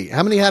could be?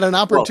 How many had an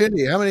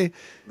opportunity? Well, how many?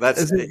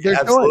 That's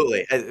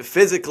absolutely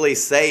physically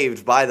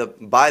saved by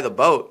the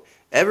boat.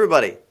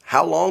 Everybody.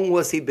 How long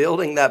was he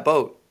building that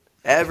boat?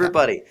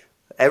 Everybody,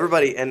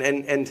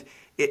 and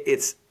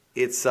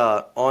it's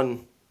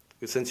on.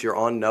 Since you're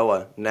on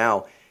Noah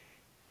now,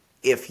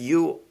 if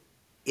you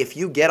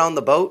get on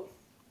the boat,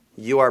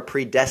 you are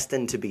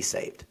predestined to be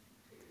saved.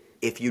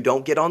 If you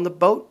don't get on the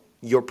boat,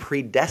 you're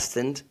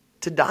predestined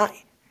to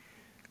die.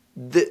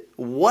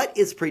 What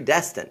is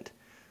predestined?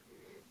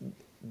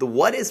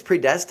 What is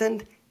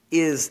predestined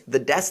is the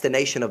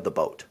destination of the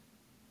boat.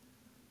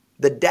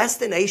 The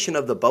destination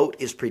of the boat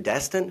is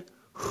predestined.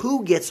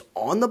 Who gets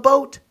on the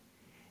boat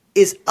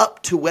is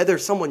up to whether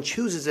someone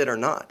chooses it or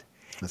not.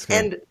 That's good.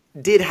 And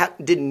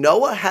did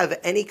Noah have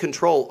any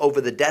control over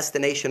the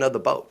destination of the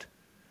boat?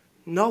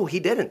 No, he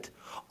didn't.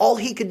 All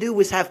he could do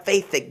was have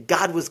faith that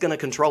God was going to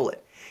control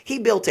it. He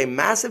built a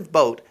massive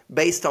boat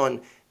based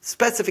on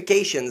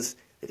specifications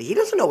that he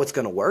doesn't know what's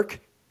going to work.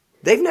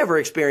 They've never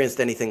experienced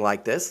anything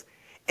like this.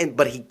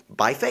 But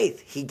by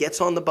faith, he gets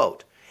on the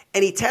boat.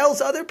 And he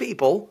tells other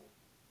people,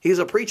 he's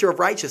a preacher of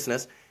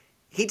righteousness,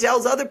 he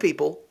tells other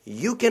people,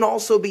 you can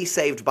also be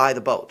saved by the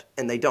boat.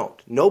 And they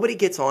don't. Nobody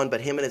gets on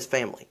but him and his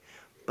family.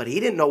 But he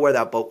didn't know where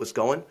that boat was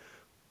going.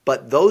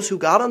 But those who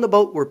got on the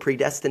boat were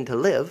predestined to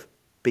live,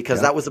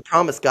 because that was the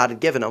promise God had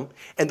given them.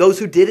 And those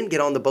who didn't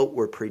get on the boat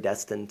were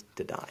predestined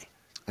to die.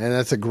 And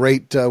that's a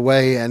great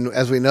way. And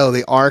as we know,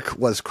 the ark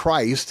was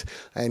Christ,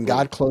 and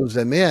God closed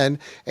them in.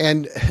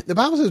 And the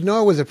Bible says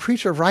Noah was a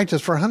preacher of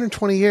righteousness for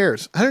 120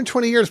 years.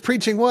 120 years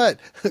preaching what?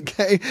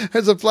 Okay,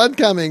 there's a flood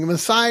coming,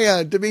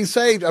 Messiah to be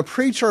saved, a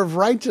preacher of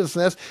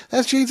righteousness.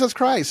 That's Jesus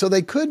Christ. So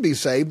they could be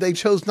saved. They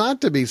chose not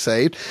to be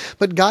saved.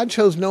 But God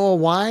chose Noah.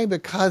 Why?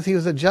 Because he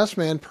was a just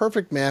man,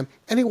 perfect man,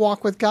 and he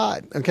walked with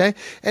God. Okay?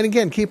 And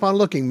again, keep on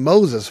looking.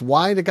 Moses.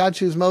 Why did God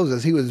choose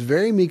Moses? He was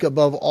very meek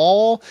above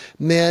all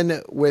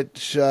men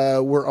which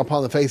were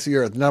upon the face of the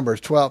earth. Numbers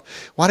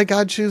 12. Why did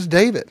God choose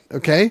David?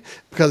 Okay?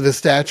 Because of his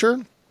stature?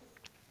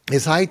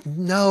 His height?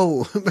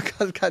 No,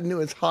 because God knew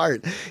his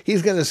heart.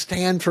 He's going to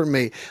stand for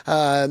me.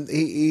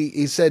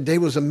 He said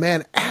David was a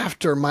man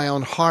after my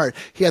own heart.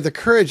 He had the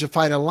courage to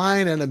fight a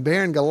lion and a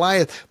bear and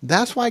Goliath.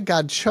 That's why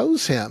God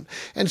chose him.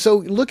 And so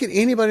look at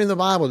anybody in the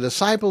Bible,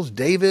 disciples,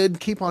 David,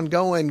 keep on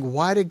going.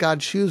 Why did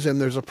God choose him?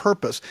 There's a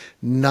purpose.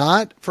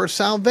 Not for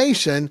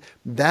salvation.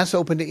 That's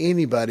open to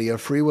anybody, a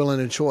free will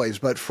and a choice.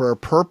 But for a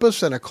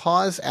purpose and a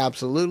cause,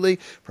 absolutely.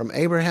 From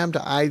Abraham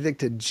to Isaac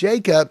to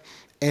Jacob,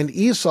 and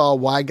Esau,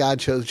 why God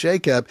chose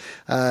Jacob,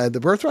 the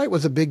birthright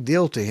was a big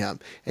deal to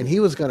him. And he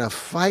was going to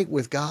fight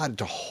with God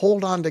to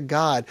hold on to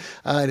God.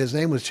 And his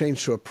name was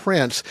changed to a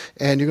prince.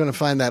 And you're going to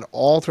find that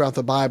all throughout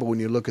the Bible when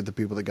you look at the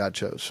people that God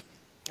chose.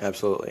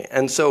 Absolutely.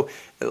 And so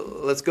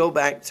let's go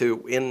back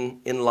to,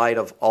 in light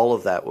of all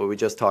of that, what we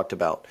just talked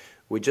about.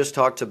 We just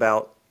talked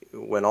about,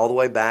 went all the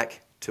way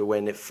back to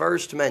when it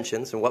first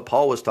mentions, and what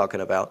Paul was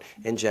talking about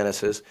in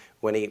Genesis,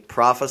 when he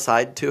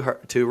prophesied to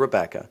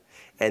Rebekah.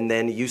 And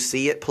then you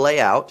see it play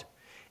out.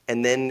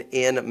 And then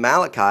in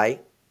Malachi,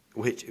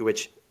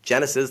 which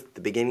Genesis,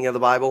 the beginning of the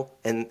Bible,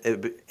 and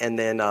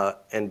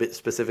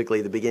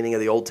specifically the beginning of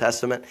the Old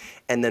Testament,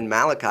 and then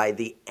Malachi,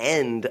 the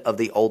end of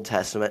the Old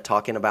Testament,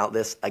 talking about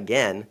this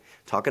again,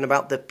 talking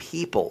about the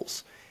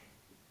peoples.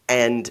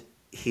 And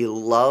he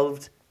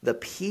loved the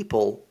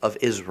people of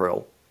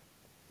Israel,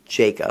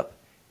 Jacob,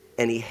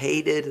 and he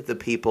hated the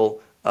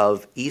people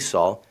of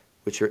Esau,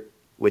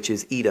 which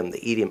is Edom,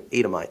 the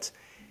Edomites.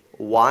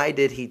 Why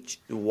did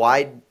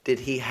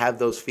he have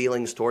those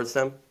feelings towards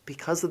them?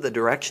 Because of the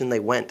direction they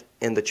went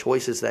and the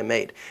choices they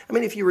made. I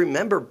mean, if you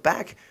remember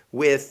back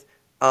with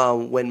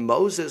when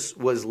Moses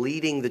was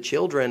leading the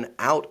children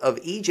out of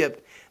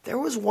Egypt, there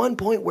was one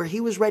point where he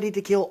was ready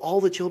to kill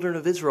all the children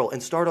of Israel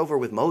and start over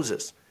with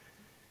Moses.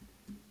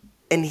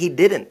 And he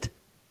didn't.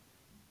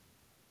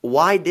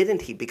 Why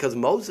didn't he? Because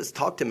Moses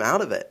talked him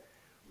out of it.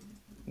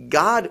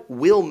 God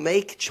will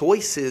make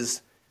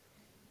choices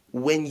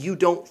when you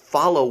don't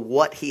follow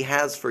what he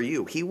has for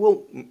you. He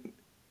will,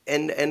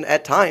 and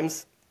at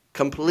times,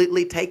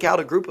 completely take out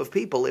a group of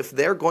people if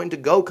they're going to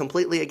go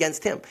completely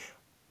against him.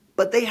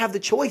 But they have the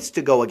choice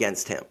to go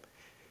against him.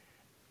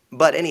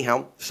 But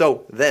anyhow,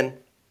 so then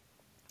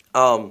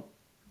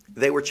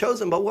they were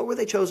chosen, but what were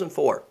they chosen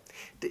for?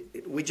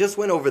 We just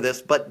went over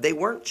this, but they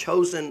weren't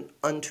chosen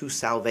unto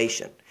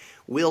salvation.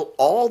 Will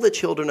all the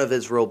children of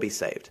Israel be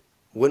saved?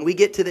 When we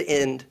get to the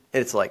end,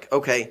 it's like,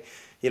 okay,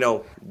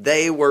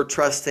 they were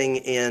trusting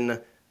in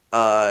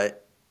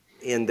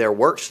their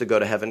works to go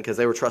to heaven because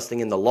they were trusting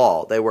in the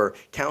law. They were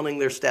counting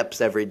their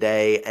steps every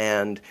day,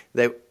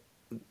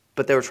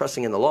 but they were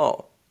trusting in the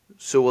law.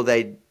 So will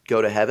they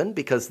go to heaven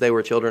because they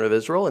were children of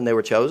Israel and they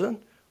were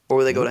chosen? Or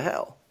will they go to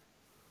hell?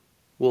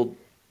 Well,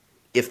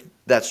 if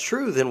that's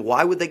true, then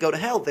why would they go to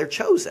hell? They're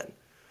chosen.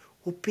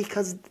 Well,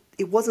 because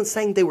it wasn't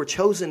saying they were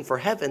chosen for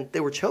heaven. They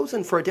were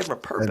chosen for a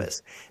different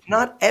purpose.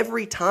 Not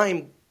every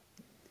time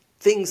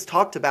things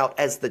talked about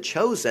as the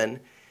chosen,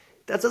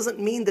 that doesn't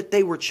mean that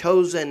they were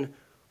chosen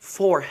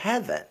for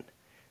heaven.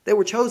 They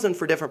were chosen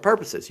for different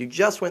purposes. You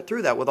just went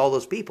through that with all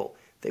those people.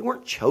 They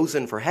weren't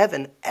chosen for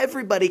heaven.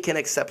 Everybody can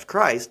accept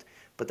Christ,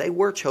 but they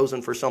were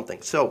chosen for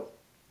something. So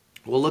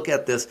we'll look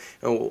at this,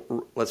 and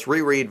let's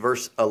reread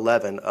verse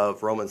 11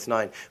 of Romans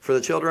 9. For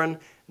the children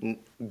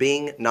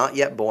being not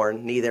yet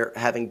born, neither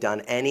having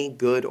done any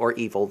good or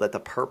evil, that the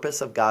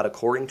purpose of God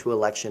according to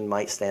election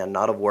might stand,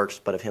 not of works,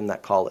 but of him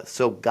that calleth.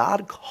 So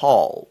God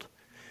called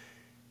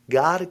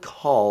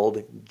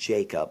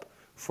Jacob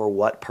for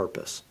what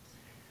purpose?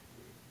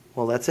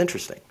 Well, that's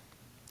interesting.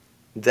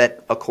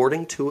 That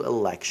according to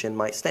election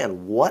might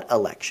stand. What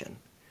election?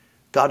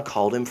 God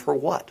called him for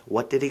what?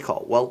 What did he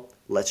call? Well,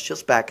 let's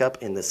just back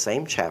up in the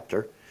same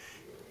chapter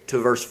to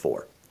verse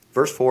 4.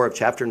 Verse 4 of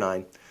chapter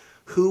 9.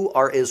 Who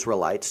are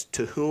Israelites,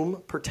 to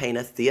whom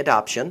pertaineth the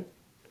adoption,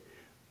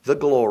 the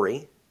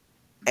glory,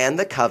 and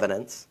the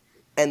covenants,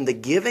 and the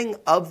giving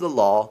of the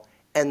law,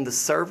 and the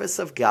service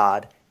of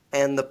God,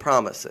 and the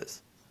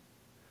promises.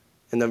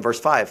 And then verse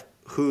 5.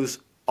 Whose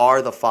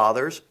are the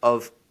fathers,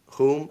 of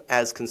whom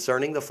as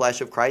concerning the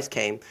flesh of Christ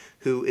came,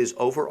 who is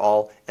over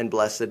all and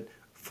blessed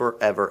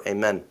forever.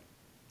 Amen.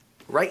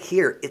 Right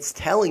here, it's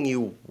telling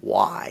you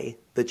why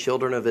the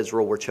children of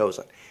Israel were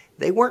chosen.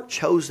 They weren't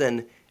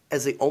chosen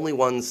as the only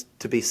ones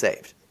to be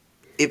saved.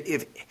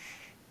 If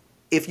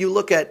you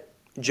look at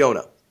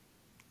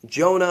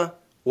Jonah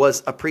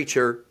was a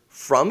preacher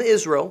from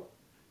Israel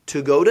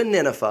to go to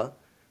Nineveh,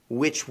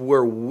 which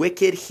were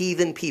wicked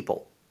heathen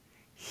people.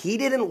 He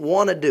didn't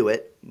want to do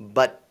it,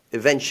 but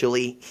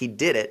eventually he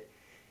did it.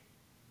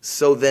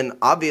 So then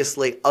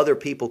obviously other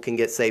people can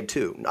get saved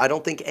too. I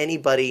don't think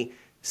anybody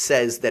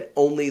says that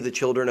only the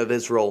children of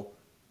Israel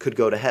could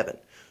go to heaven.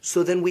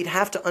 So then we'd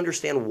have to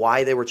understand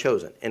why they were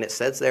chosen. And it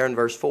says there in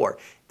verse 4,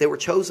 they were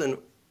chosen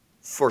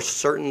for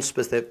certain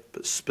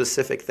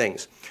specific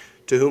things,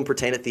 to whom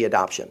pertaineth the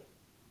adoption,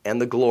 and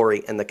the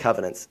glory, and the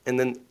covenants. And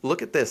then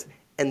look at this,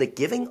 and the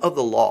giving of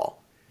the law.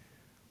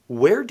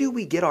 Where do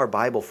we get our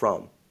Bible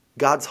from?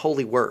 God's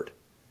holy word.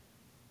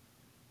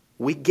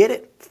 We get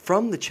it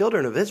from the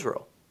children of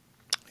Israel.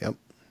 Yep.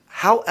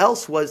 How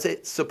else was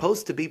it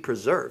supposed to be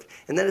preserved?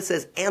 And then it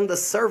says, and the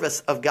service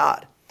of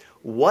God.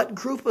 What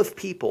group of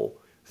people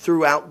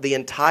throughout the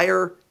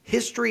entire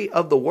history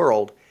of the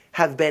world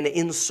have been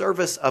in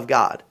service of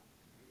God?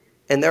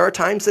 And there are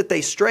times that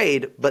they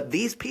strayed, but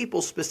these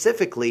people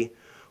specifically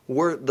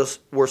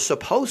were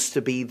supposed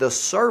to be the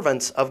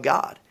servants of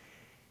God.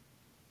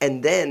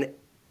 And then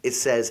it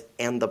says,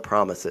 and the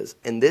promises.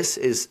 And this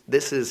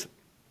is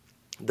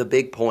the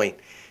big point.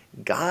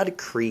 God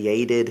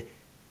created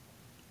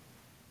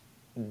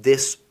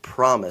this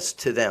promise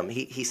to them.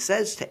 He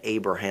says to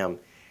Abraham,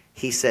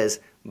 he says,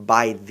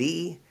 by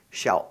thee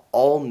shall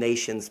all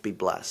nations be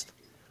blessed.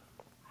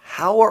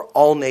 How are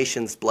all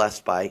nations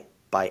blessed by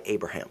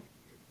Abraham?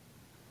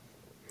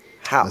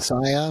 How?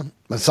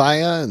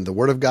 Messiah and the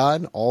Word of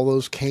God, all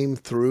those came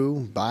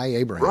through by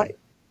Abraham.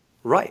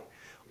 Right.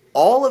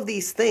 All of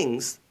these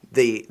things,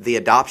 the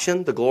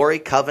adoption, the glory,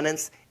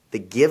 covenants, the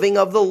giving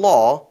of the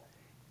law,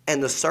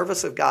 and the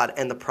service of God,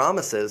 and the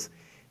promises,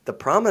 the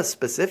promise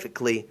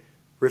specifically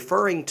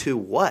referring to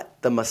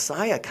what? The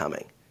Messiah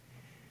coming.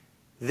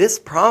 This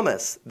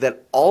promise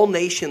that all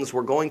nations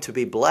were going to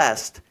be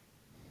blessed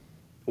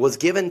was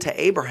given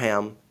to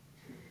Abraham,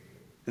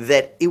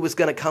 that it was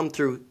going to come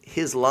through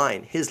his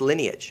line, his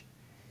lineage.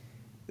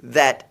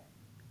 That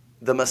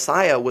the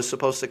Messiah was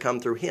supposed to come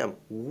through him.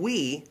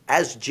 We,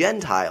 as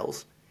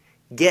Gentiles,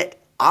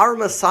 get our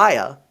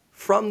Messiah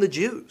from the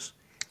Jews.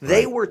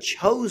 They were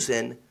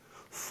chosen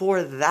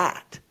for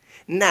that.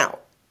 Now,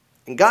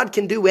 God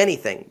can do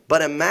anything,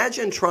 but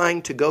imagine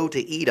trying to go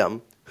to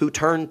Edom, who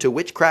turned to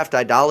witchcraft,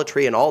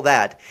 idolatry, and all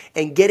that,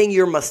 and getting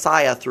your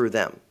Messiah through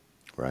them.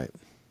 Right.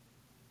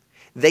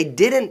 They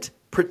didn't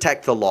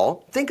protect the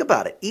law. Think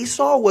about it.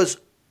 Esau was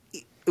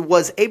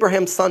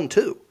Abraham's son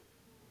too.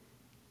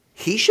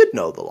 He should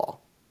know the law.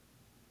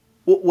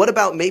 What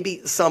about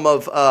maybe some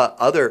of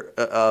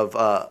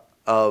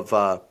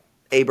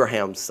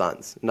Abraham's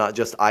sons, not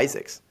just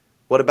Isaac's?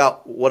 What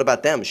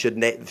about them? Should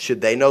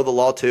they know the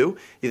law too?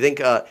 You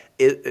think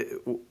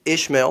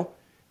Ishmael,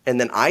 and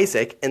then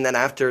Isaac, and then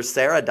after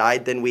Sarah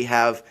died, then we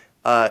have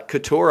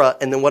Keturah,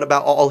 and then what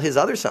about all his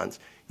other sons?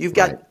 You've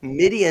got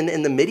Midian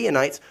and the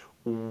Midianites.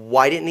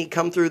 Why didn't he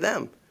come through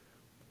them?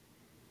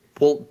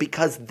 Well,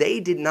 because they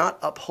did not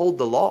uphold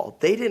the law.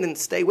 They didn't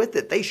stay with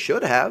it. They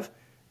should have.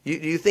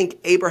 You think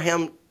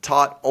Abraham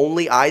taught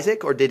only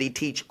Isaac, or did he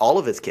teach all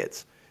of his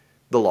kids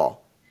the law?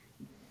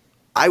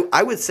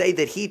 I would say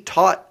that he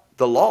taught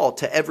the law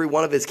to every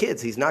one of his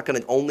kids. He's not going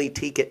to only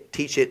teach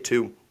it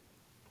to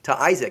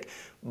Isaac.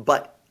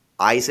 But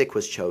Isaac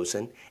was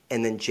chosen,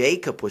 and then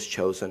Jacob was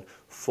chosen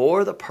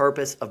for the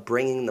purpose of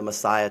bringing the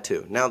Messiah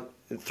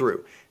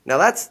through. Now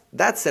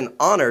that's an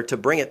honor to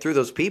bring it through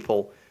those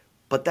people,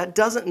 but that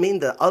doesn't mean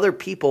that other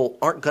people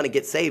aren't going to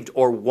get saved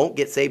or won't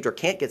get saved or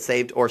can't get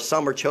saved, or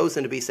some are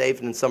chosen to be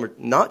saved and some are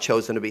not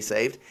chosen to be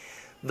saved.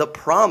 The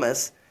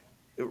promise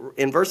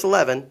in verse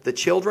 11, the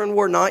children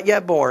were not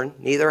yet born,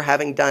 neither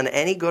having done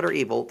any good or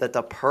evil, that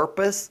the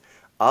purpose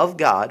of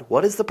God,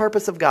 what is the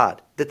purpose of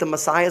God? That the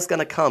Messiah is going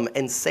to come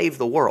and save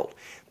the world.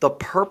 The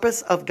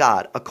purpose of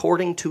God,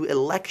 according to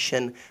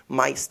election,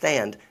 might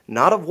stand,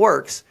 not of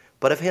works,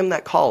 but of him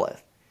that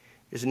calleth.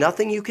 There's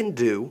nothing you can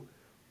do,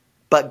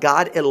 but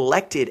God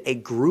elected a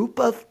group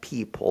of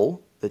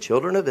people, the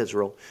children of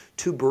Israel,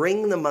 to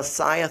bring the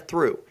Messiah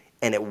through.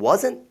 And it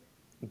wasn't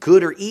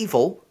good or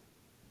evil.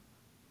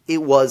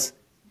 It was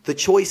the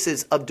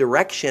choices of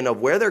direction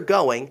of where they're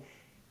going.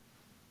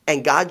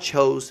 And God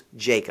chose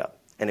Jacob.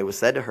 And it was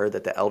said to her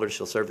that the elder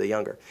shall serve the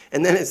younger.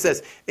 And then it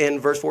says in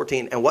verse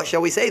 14, and what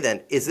shall we say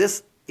then?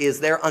 Is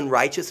there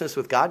unrighteousness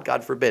with God?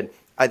 God forbid.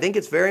 I think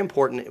it's very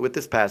important with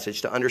this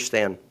passage to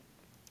understand,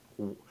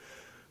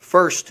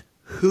 first,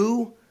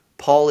 who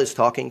Paul is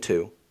talking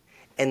to,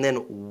 and then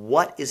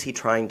what is he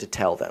trying to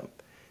tell them.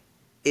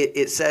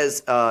 It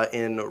says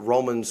in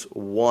Romans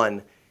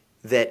 1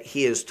 that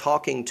he is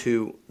talking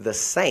to the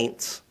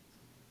saints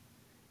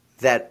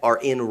that are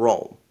in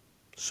Rome.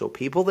 So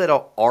people that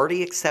are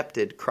already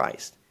accepted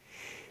Christ.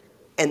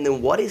 And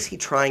then what is he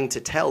trying to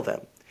tell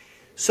them?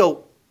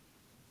 So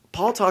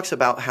Paul talks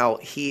about how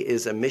he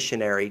is a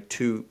missionary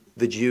to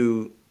the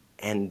Jew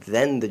and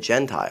then the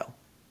Gentile.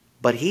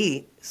 But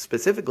he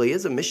specifically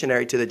is a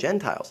missionary to the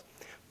Gentiles.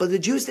 But the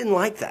Jews didn't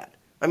like that.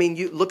 I mean,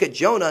 you look at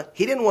Jonah,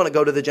 he didn't want to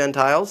go to the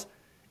Gentiles.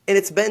 And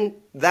it's been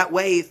that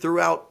way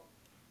throughout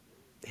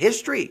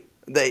history.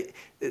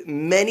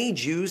 Many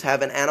Jews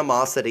have an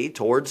animosity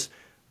towards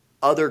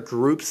other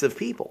groups of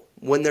people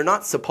when they're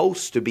not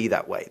supposed to be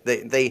that way.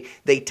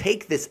 They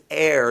take this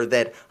air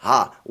that,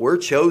 we're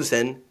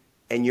chosen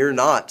and you're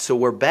not, so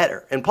we're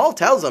better. And Paul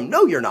tells them,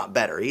 no, you're not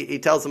better. He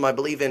tells them, I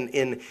believe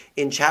in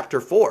chapter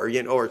 4,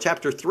 or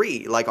chapter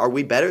 3, like, are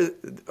we better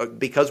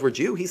because we're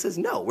Jew? He says,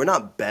 no, we're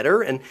not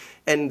better.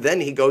 And then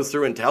he goes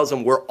through and tells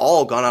them, we're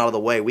all gone out of the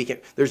way.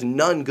 There's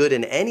none good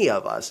in any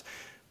of us.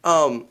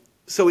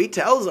 So he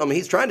tells them,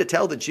 he's trying to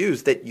tell the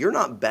Jews that you're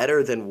not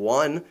better than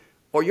one,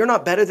 or you're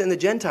not better than the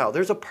Gentile.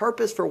 There's a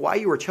purpose for why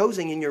you were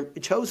chosen,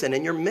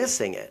 and you're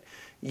missing it.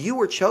 You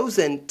were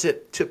chosen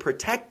to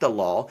protect the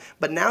law,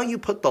 but now you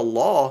put the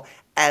law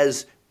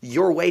as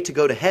your way to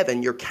go to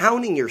heaven. You're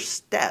counting your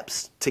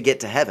steps to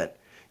get to heaven.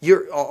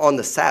 You're on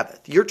the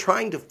Sabbath. You're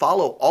trying to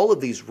follow all of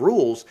these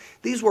rules.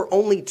 These were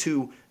only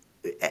to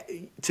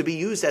be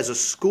used as a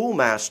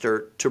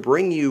schoolmaster to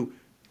bring you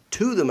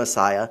to the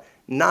Messiah,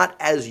 not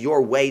as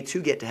your way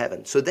to get to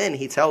heaven. So then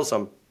he tells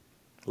them,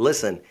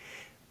 listen,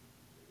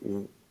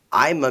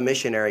 I'm a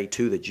missionary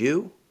to the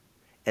Jew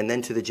and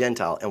then to the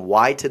Gentile. And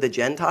why to the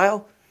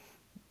Gentile?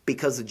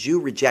 Because the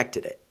Jew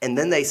rejected it. And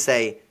then they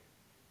say,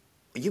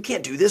 you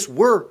can't do this.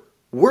 We're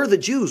the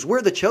Jews.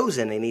 We're the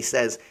chosen. And he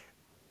says,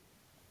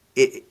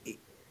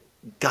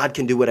 God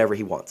can do whatever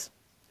he wants.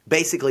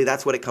 Basically,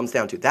 that's what it comes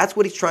down to. That's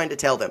what he's trying to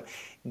tell them.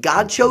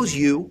 God chose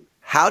you.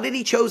 How did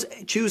he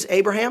choose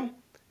Abraham?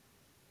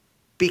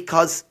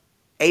 Because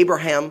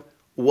Abraham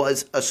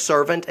was a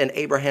servant and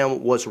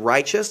Abraham was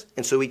righteous.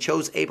 And so he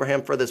chose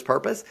Abraham for this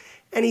purpose.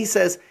 And he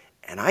says,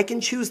 and I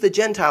can choose the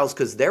Gentiles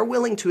because they're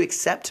willing to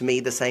accept me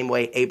the same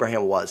way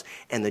Abraham was.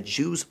 And the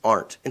Jews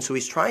aren't. And so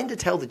he's trying to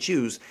tell the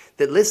Jews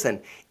that,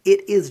 listen,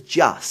 it is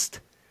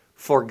just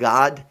for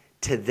God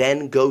to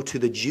then go to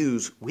the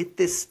Jews with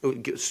this,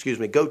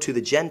 go to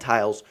the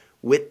Gentiles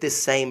with this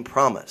same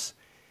promise.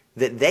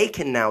 That they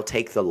can now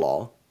take the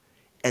law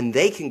and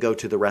they can go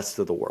to the rest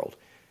of the world.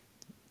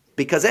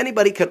 Because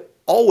anybody could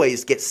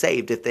always get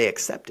saved if they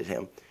accepted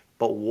him.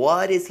 But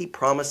what is he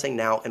promising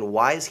now, and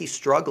why is he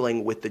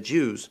struggling with the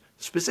Jews?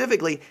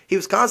 Specifically, he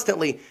was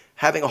constantly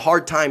having a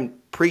hard time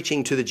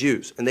preaching to the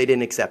Jews, and they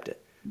didn't accept it.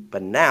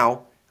 But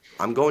now,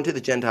 I'm going to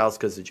the Gentiles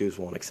because the Jews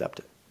won't accept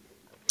it.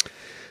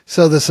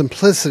 So the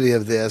simplicity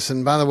of this,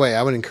 and by the way,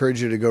 I would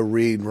encourage you to go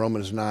read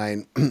Romans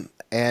 9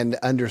 and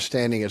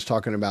understanding it's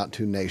talking about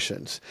two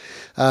nations.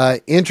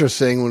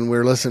 Interesting, when we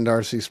were listening to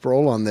R.C.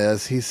 Sproul on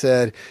this, he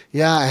said,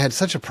 yeah, I had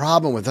such a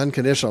problem with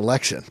unconditional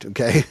election,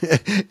 okay?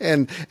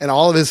 and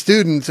all of his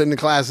students in the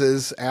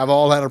classes have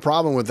all had a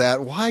problem with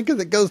that. Why?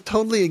 Because it goes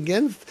totally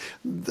against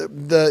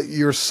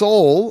your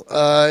soul.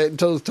 It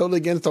goes totally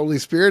against the Holy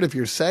Spirit. If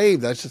you're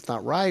saved, that's just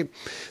not right.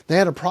 They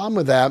had a problem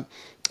with that.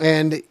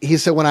 And he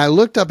said, when I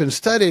looked up and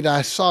studied,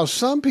 I saw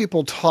some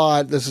people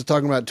taught, this is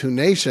talking about two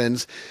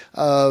nations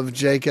of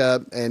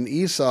Jacob and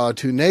Esau,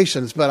 two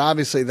nations, but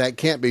obviously that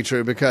can't be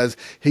true because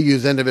he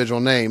used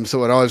individual names,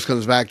 so it always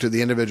comes back to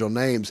the individual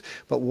names.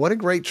 But what a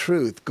great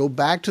truth. Go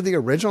back to the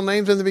original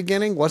names in the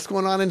beginning. What's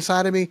going on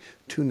inside of me?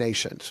 Two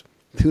nations.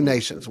 Two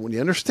nations. When you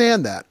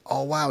understand that,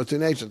 oh, wow, it's two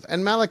nations.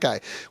 And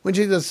Malachi, when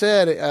Jesus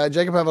said,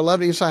 Jacob have I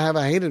loved, Esau have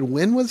I hated,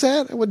 when was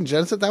that? It wasn't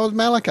Genesis, that was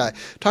Malachi.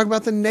 Talk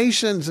about the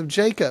nations of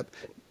Jacob,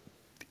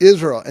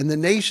 Israel, and the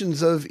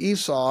nations of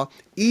Esau,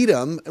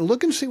 Edom.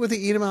 Look and see what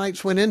the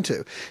Edomites went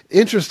into.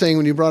 Interesting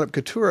when you brought up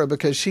Keturah,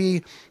 because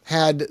she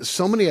had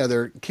so many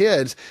other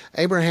kids.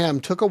 Abraham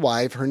took a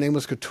wife, her name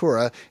was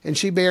Keturah, and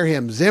she bare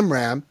him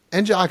Zimram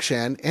and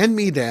Jokshan and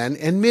Medan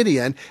and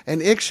Midian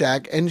and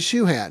Ikshak and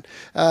Shuhan.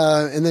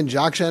 And then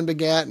Jokshan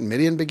begat and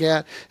Midian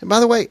begat. And by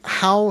the way,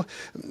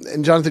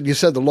 and Jonathan, you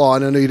said the law,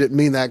 and I know you didn't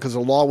mean that because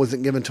the law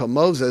wasn't given till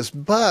Moses,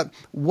 but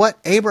what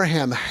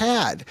Abraham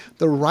had,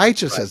 the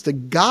righteousness, the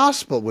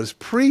gospel was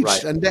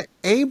preached unto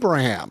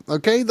Abraham.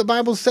 Okay, the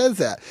Bible says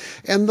that.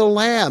 And the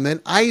lamb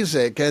and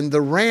Isaac and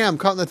the ram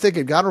caught in the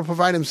thicket, God will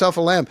provide himself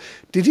a lamb.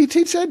 Did he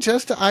teach that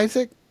just to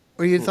Isaac?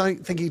 Or you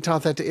think he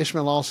taught that to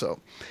Ishmael also?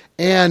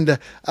 And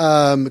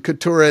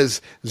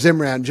Keturah's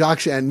Zimran,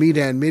 Jokshan,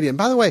 Medan, Midian.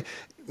 By the way,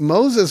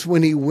 Moses,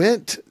 when he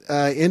went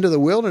into the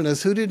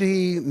wilderness, who did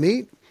he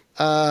meet?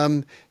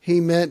 He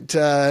met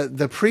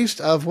the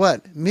priest of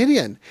what?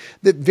 Midian.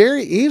 That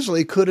very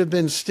easily could have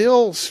been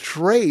still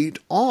straight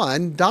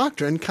on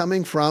doctrine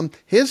coming from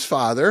his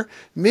father,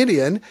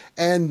 Midian,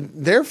 and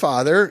their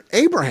father,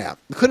 Abraham.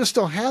 Could have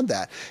still had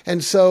that.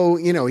 And so,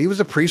 he was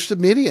a priest of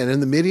Midian,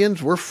 and the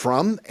Midians were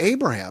from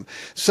Abraham.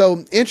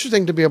 So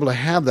interesting to be able to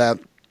have that.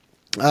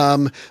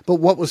 But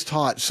what was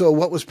taught? So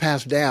what was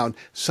passed down?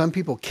 Some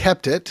people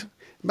kept it.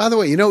 By the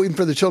way, even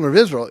for the children of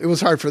Israel, it was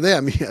hard for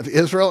them. You have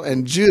Israel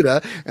and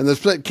Judah and the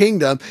split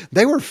kingdom.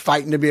 They were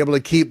fighting to be able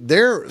to keep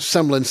their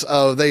semblance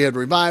of, they had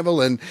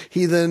revival and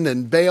heathen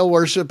and Baal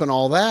worship and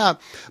all that,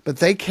 but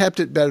they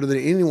kept it better than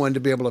anyone to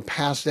be able to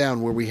pass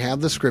down where we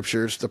have the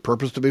scriptures, the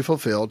purpose to be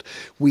fulfilled.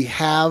 We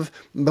have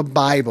the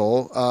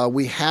Bible.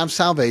 We have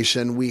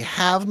salvation. We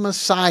have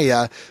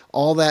Messiah,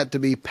 all that to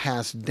be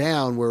passed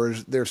down,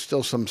 whereas there's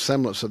still some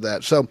semblance of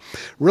that. So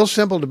real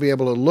simple to be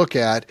able to look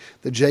at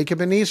the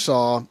Jacob and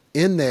Esau.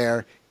 In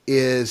there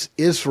is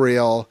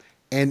Israel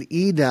and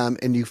Edom,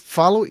 and you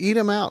follow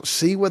Edom out,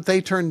 see what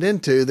they turned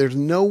into. There's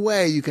no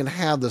way you can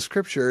have the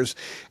scriptures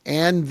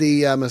and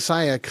the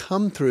Messiah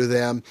come through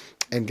them,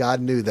 and God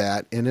knew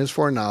that in his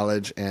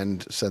foreknowledge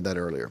and said that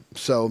earlier.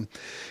 So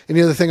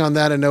any other thing on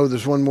that? I know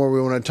there's one more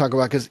we want to talk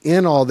about, because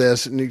in all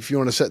this, and if you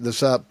want to set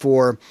this up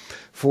for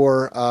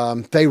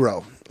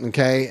Pharaoh,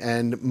 okay,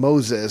 and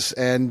Moses,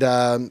 and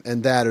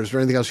that, or is there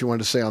anything else you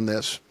wanted to say on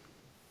this?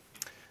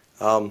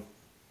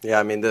 Yeah,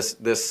 I mean, this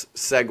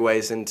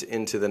segues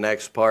into the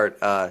next part.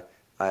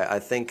 I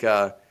think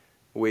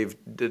we've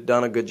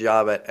done a good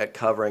job at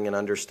covering and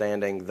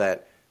understanding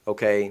that,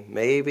 okay,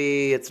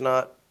 maybe it's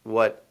not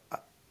what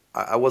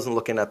I wasn't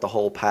looking at the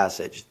whole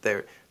passage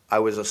there. I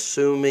was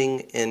assuming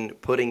in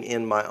putting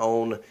in my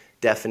own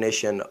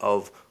definition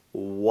of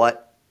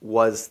what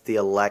was the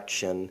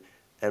election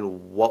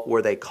and what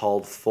were they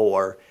called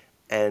for,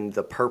 and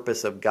the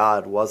purpose of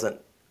God wasn't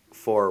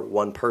for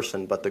one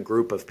person, but the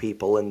group of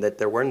people, and that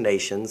there were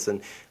nations,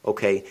 and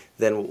okay,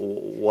 then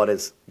what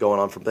is going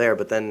on from there?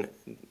 But then,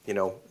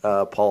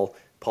 Paul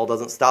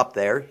doesn't stop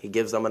there. He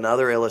gives them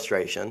another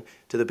illustration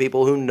to the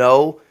people who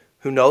know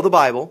the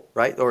Bible,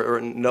 right, or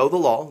know the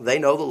law. They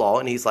know the law,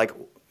 and he's like,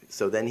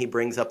 so then he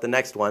brings up the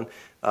next one.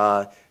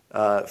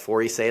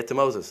 For he saith to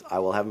Moses, I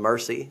will have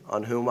mercy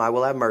on whom I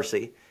will have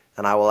mercy,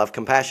 and I will have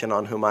compassion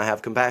on whom I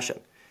have compassion.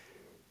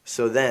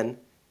 So then,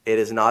 it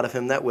is not of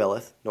him that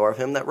willeth, nor of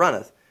him that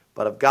runneth,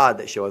 but of God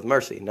that showeth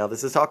mercy. Now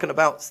this is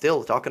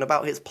still talking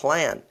about his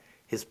plan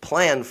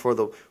for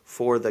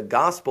the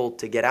gospel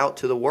to get out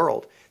to the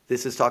world.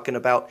 This is talking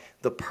about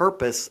the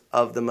purpose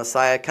of the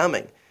Messiah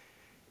coming,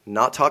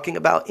 not talking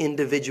about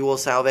individual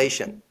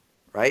salvation,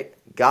 right?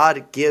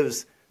 God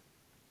gives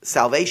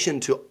salvation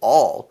to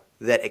all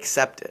that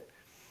accept it.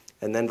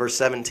 And then verse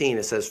 17,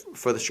 it says,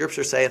 for the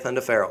scripture saith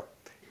unto Pharaoh,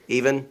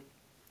 even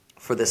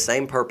for the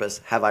same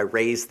purpose have I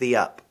raised thee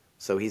up.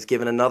 So he's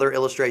given another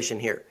illustration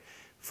here.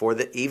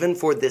 Even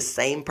for this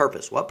same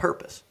purpose. What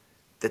purpose?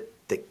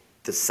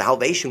 the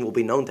salvation will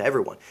be known to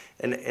everyone,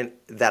 and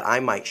that I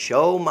might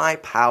show my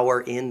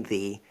power in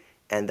thee,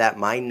 and that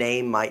my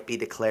name might be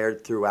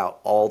declared throughout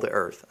all the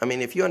earth. I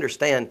mean, if you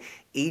understand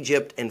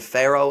Egypt and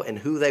Pharaoh and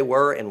who they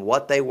were and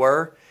what they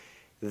were,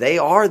 they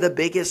are the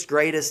biggest,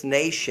 greatest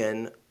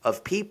nation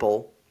of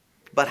people.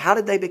 But how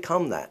did they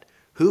become that?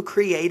 Who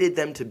created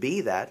them to be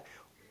that?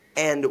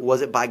 And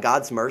was it by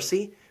God's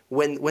mercy?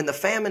 When the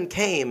famine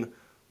came,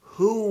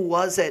 who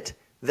was it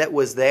that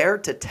was there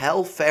to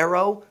tell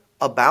Pharaoh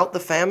about the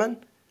famine?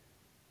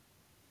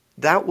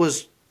 That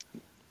was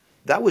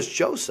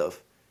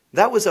Joseph.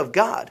 That was of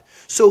God.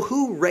 So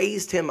who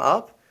raised him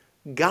up?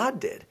 God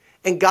did.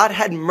 And God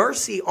had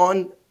mercy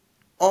on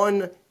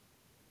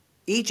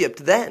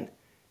Egypt then.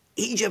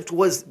 Egypt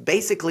was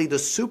basically the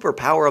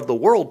superpower of the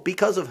world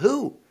because of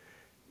who?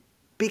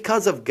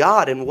 Because of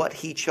God and what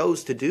he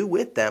chose to do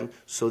with them.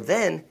 So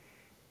then,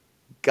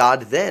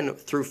 God then,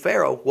 through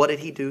Pharaoh, what did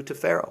he do to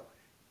Pharaoh?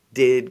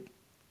 Did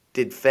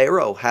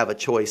Pharaoh have a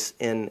choice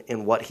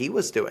in what he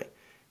was doing?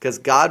 Because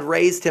God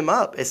raised him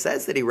up. It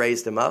says that he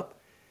raised him up,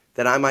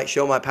 that I might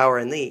show my power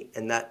in thee,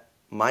 and that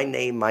my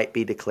name might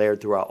be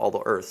declared throughout all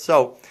the earth.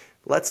 So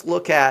let's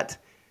look at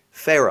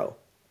Pharaoh.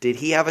 Did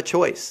he have a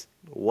choice?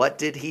 What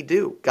did he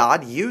do?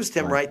 God used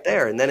him right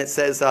there. And then it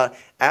says,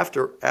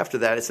 after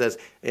that, it says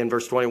in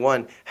verse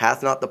 21,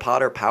 hath not the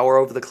potter power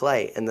over the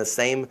clay, and the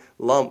same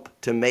lump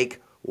to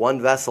make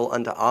one vessel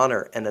unto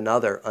honor and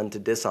another unto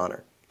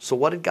dishonor? So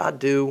what did God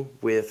do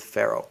with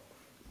Pharaoh?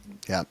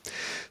 Yeah.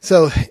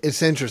 So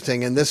it's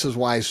interesting, and this is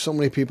why so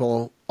many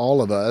people,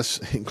 all of us,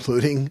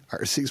 including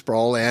R.C.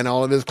 Sproul and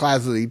all of his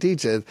classes he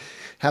teaches,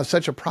 have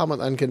such a problem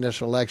with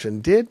unconditional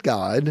election. Did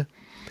God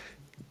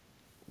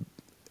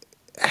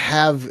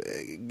have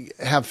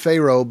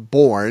Pharaoh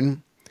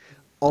born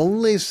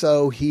only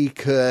so he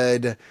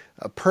could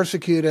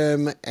persecute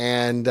him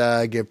and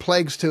give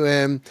plagues to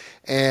him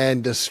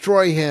and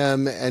destroy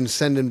him and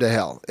send him to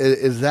hell?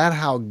 Is that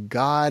how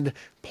God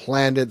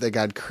planned it, that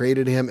God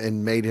created him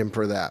and made him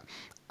for that?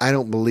 I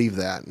don't believe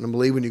that. And I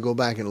believe when you go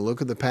back and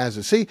look at the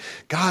passage, see,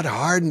 God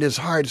hardened his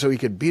heart so he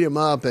could beat him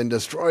up and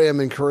destroy him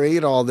and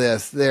create all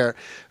this.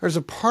 There's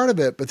a part of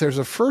it, but there's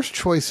a first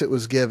choice that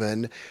was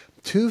given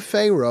to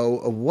Pharaoh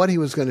of what he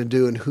was going to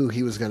do and who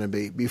he was going to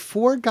be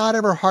before God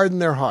ever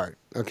hardened their heart.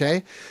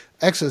 Okay?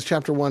 Exodus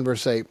chapter 1,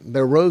 verse 8,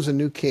 there arose a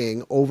new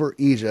king over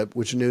Egypt,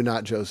 which knew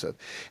not Joseph.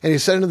 And he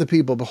said unto the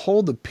people,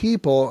 behold, the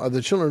people of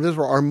the children of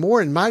Israel are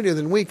more and mightier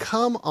than we.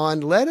 Come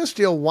on, let us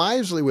deal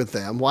wisely with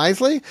them.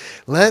 Wisely?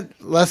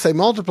 Lest they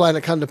multiply, and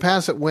it come to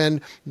pass that when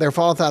there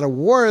falleth out a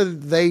war,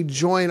 they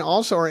join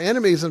also our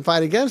enemies and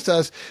fight against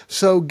us.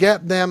 So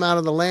get them out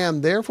of the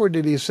land. Therefore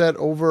did he set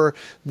over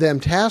them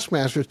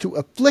taskmasters to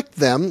afflict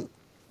them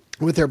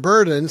with their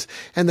burdens,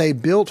 and they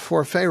built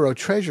for Pharaoh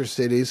treasure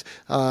cities,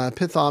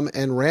 Pithom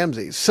and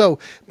Ramses. So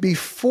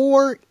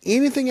before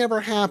anything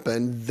ever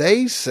happened,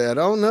 they said,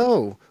 oh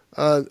no.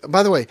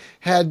 By the way,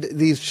 had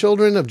these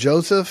children of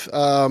Joseph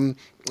and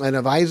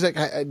of Isaac,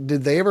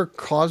 did they ever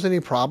cause any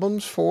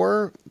problems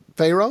for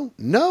Pharaoh?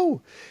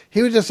 No.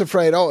 He was just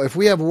afraid, if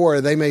we have war,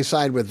 they may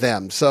side with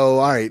them. So,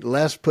 all right,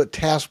 let's put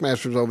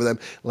taskmasters over them.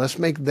 Let's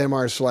make them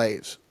our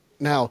slaves.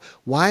 Now,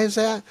 why is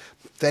that?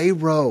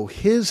 Pharaoh,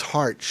 his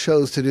heart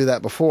chose to do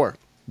that before.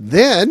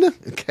 Then,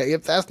 okay,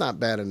 if that's not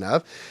bad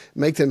enough,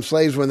 make them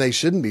slaves when they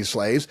shouldn't be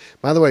slaves.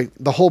 By the way,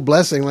 the whole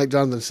blessing, like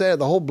Jonathan said,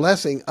 the whole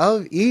blessing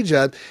of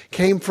Egypt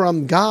came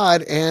from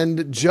God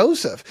and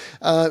Joseph.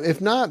 If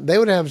not, they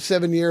would have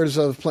 7 years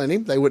of plenty.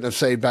 They wouldn't have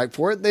saved back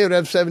for it. They would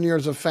have 7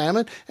 years of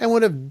famine and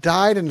would have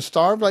died and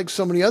starved like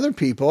so many other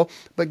people.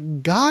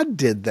 But God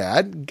did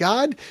that.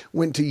 God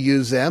went to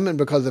use them. And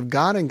because of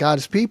God and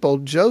God's people,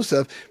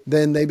 Joseph,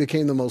 then they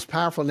became the most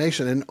powerful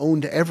nation and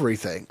owned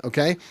everything.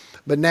 Okay?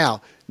 But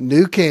now,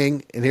 new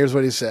king, and here's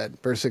what he said,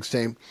 verse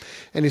 16.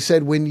 And he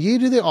said, when ye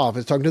do the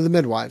office, talking to the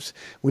midwives,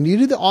 when you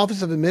do the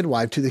office of a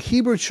midwife to the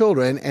Hebrew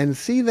children and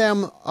see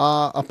them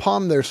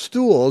upon their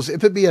stools,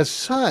 if it be a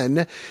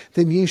son,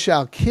 then ye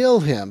shall kill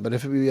him. But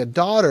if it be a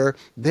daughter,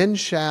 then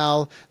she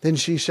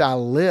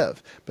shall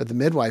live. But the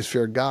midwives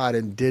feared God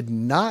and did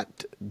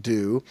not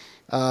do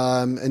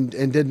and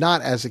did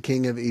not, as the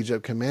king of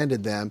Egypt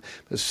commanded them,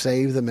 but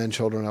save the men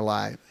children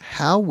alive.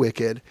 How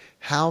wicked,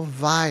 how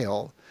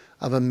vile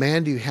of a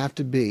man do you have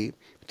to be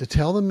to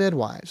tell the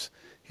midwives,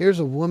 here's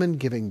a woman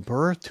giving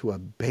birth to a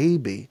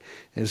baby,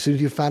 and as soon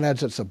as you find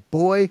out it's a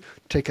boy,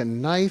 take a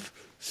knife,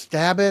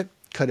 stab it,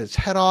 cut its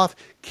head off,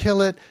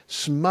 kill it,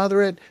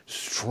 smother it,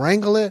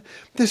 strangle it.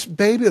 This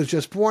baby was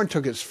just born,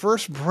 took its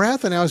first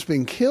breath, and now it's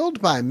being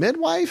killed by a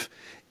midwife?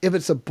 If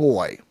it's a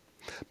boy.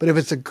 But if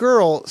it's a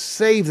girl,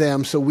 save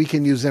them so we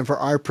can use them for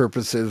our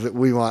purposes that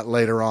we want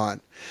later on.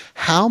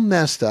 How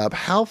messed up,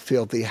 how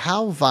filthy,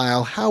 how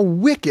vile, how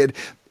wicked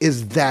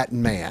is that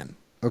man?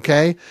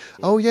 Okay?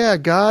 Oh yeah,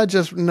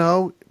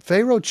 no.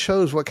 Pharaoh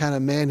chose what kind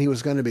of man he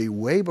was going to be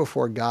way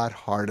before God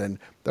hardened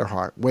their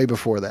heart, way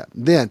before that.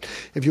 Then,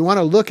 if you want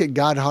to look at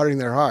God hardening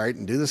their heart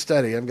and do the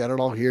study, I've got it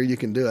all here, you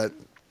can do it.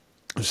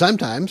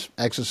 Sometimes,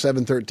 Exodus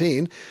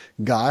 7:13,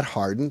 God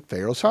hardened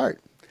Pharaoh's heart.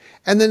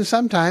 And then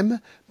sometime,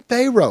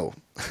 Pharaoh,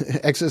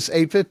 Exodus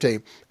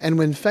 8:15, and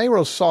when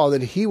Pharaoh saw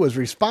that he was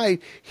respite,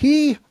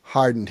 he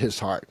hardened his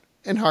heart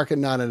and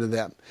hearkened not unto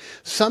them.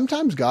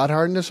 Sometimes God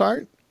hardened his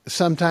heart.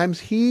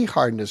 Sometimes he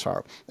hardened his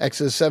heart.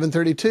 Exodus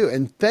 7:32,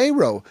 and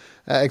Pharaoh,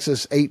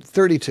 Exodus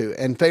 8:32,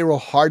 and Pharaoh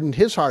hardened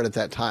his heart at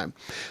that time.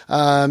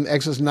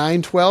 Exodus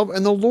 9:12,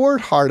 and the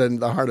Lord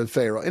hardened the heart of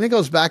Pharaoh. And it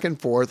goes back and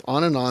forth,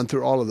 on and on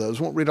through all of those.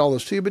 Won't read all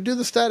those to you, but do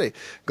the study.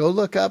 Go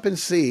look up and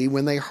see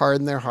when they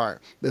hardened their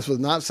heart. This was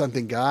not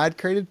something God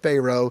created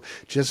Pharaoh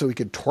just so he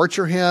could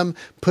torture him,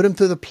 put him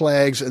through the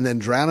plagues, and then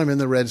drown him in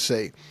the Red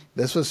Sea.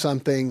 This was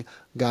something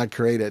God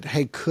created.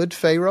 Hey, could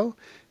Pharaoh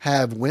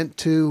have went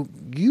to,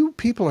 you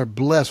people are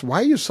blessed.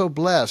 Why are you so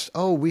blessed?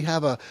 Oh, we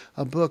have a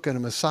book and a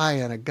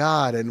Messiah and a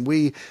God, and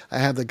we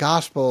have the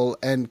gospel.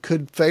 And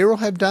could Pharaoh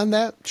have done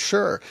that?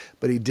 Sure,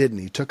 but he didn't.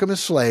 He took them as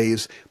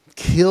slaves,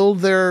 killed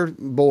their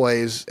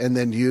boys, and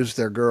then used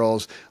their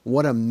girls.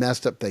 What a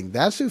messed up thing.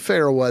 That's who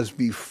Pharaoh was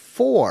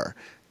before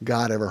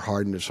God ever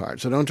hardened his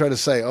heart. So don't try to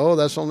say, oh,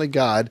 that's only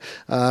God.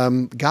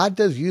 God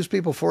does use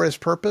people for his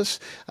purpose,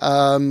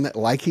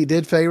 like he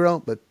did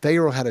Pharaoh, but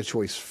Pharaoh had a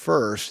choice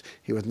first.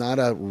 He was not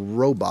a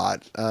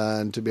robot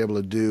to be able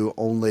to do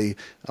only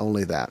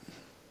that.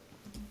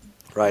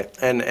 Right.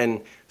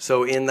 And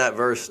so in that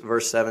verse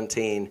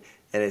 17,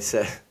 and it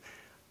said,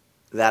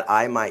 that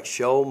I might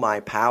show my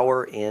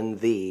power in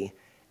thee,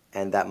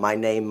 and that my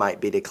name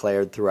might be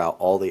declared throughout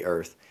all the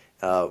earth.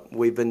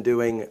 We've been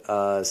doing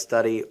a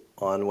study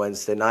on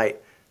Wednesday night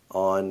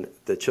on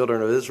the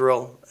children of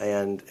Israel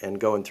and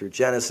going through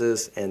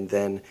Genesis and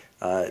then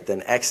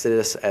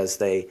Exodus as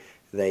they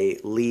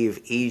leave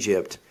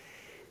Egypt.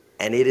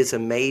 And it is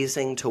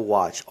amazing to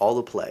watch all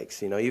the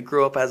plagues. You know, you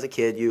grew up as a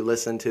kid, you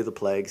listen to the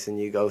plagues and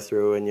you go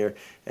through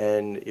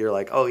and you're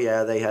like, oh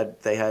yeah,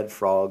 they had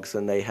frogs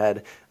and they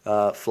had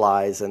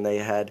flies and they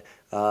had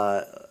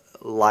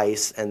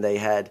lice and they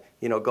had,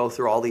 go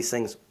through all these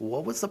things.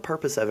 What was the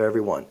purpose of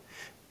every one?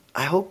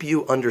 I hope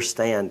you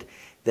understand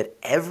that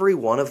every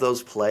one of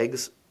those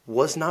plagues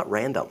was not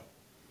random.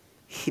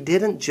 He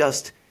didn't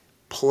just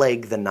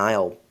plague the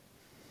Nile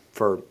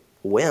for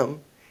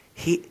whim.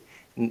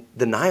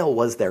 The Nile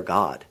was their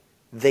god.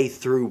 They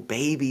threw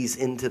babies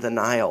into the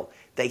Nile.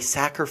 They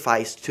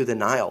sacrificed to the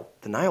Nile.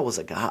 The Nile was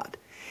a god.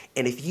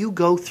 And if you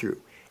go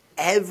through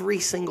every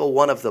single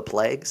one of the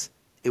plagues,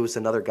 it was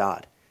another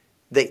god.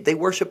 They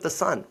worshiped the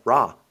sun,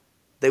 Ra.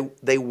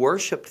 They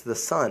worshiped the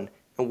sun.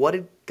 And what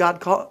did God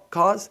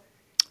cause?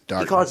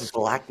 Darkness. He caused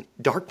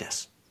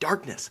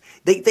darkness.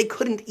 They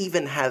couldn't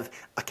even have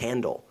a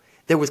candle.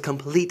 There was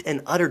complete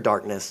and utter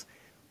darkness.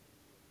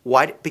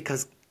 Why?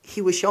 Because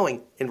he was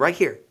showing, and right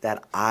here,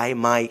 that I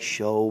might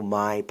show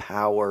my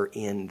power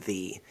in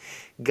thee.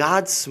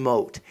 God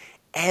smote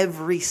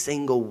every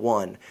single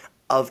one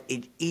of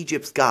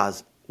Egypt's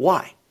gods.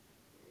 Why?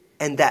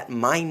 And that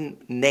my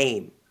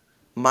name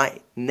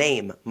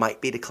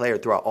might be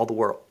declared throughout all the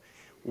world.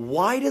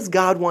 Why does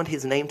God want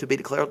his name to be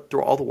declared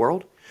through all the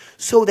world?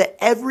 So that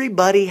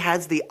everybody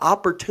has the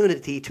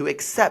opportunity to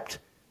accept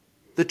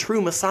the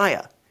true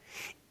Messiah.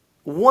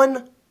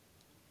 One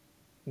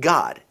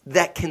God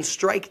that can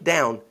strike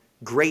down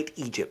great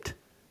Egypt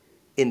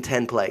in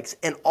 10 plagues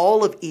and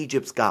all of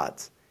Egypt's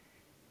gods.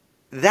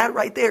 That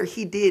right there,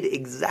 he did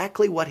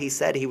exactly what he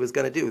said he was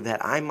going to do,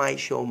 that I might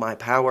show my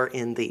power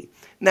in thee.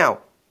 Now,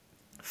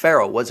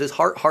 Pharaoh, was his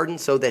heart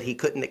hardened so that he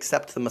couldn't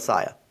accept the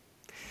Messiah?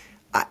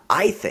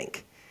 I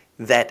think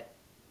that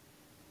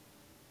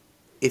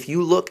if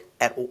you look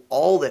at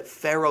all that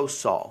Pharaoh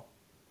saw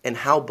and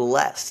how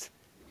blessed,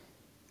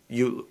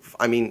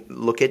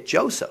 look at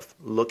Joseph,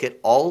 look at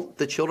all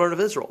the children of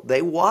Israel.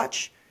 They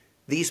watch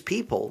these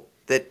people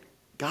that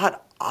God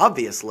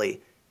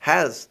obviously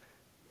has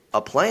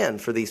a plan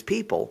for these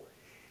people.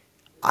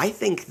 I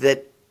think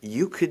that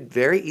you could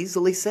very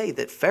easily say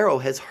that Pharaoh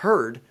has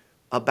heard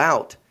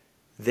about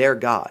their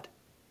God.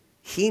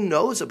 He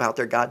knows about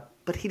their God,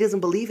 but he doesn't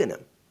believe in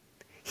him.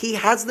 He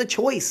has the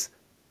choice,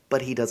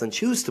 but he doesn't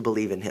choose to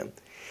believe in him.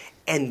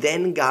 And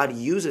then God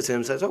uses him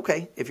and says,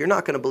 okay, if you're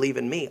not going to believe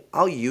in me,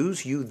 I'll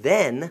use you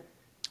then.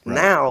 Right.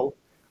 Now,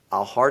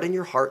 I'll harden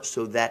your heart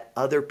so that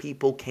other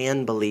people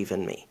can believe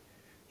in me.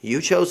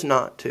 You chose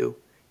not to,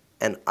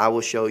 and I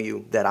will show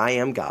you that I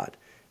am God.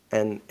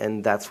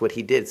 And that's what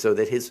he did, so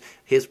that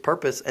his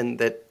purpose and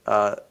that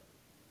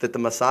the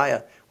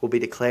Messiah will be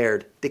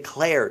declared.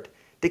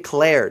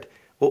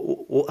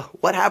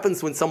 What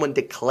happens when someone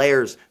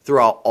declares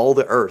throughout all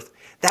the earth?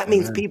 That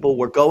means Amen. People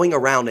were going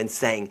around and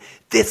saying,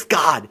 this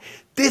God,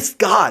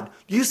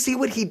 you see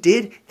what he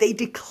did? They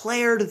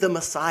declared the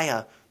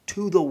Messiah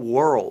to the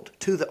world,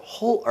 to the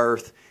whole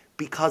earth,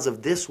 because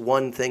of this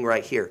one thing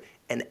right here.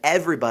 And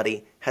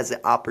everybody has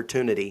the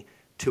opportunity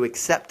to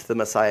accept the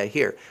Messiah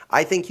here.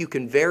 I think you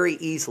can very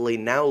easily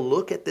now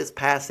look at this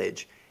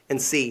passage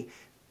and see,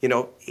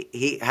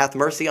 he hath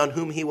mercy on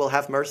whom he will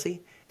have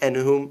mercy, and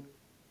whom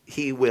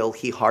he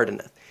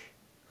hardeneth.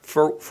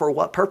 For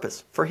what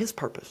purpose? For his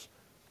purpose.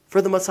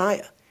 For the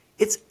Messiah.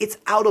 It's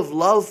out of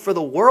love for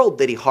the world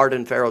that he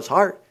hardened Pharaoh's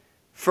heart,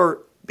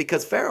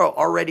 because Pharaoh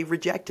already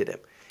rejected him.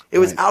 It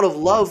was out of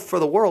love for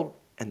the world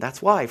And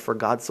that's why, for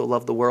God so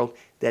loved the world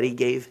that he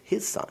gave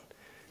his son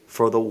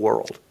for the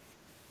world.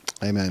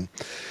 Amen.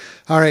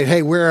 All right.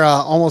 Hey, we're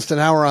almost an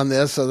hour on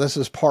this, so this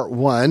is part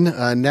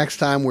 1. Next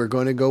time we're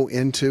going to go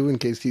into, in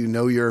case you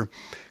know your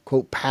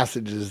quote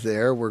passages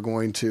there, we're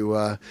going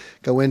to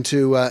go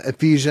into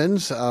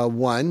Ephesians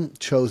 1,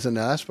 chosen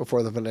us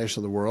before the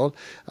foundation of the world,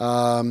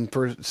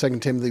 for 2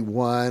 Timothy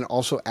 1,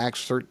 also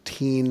Acts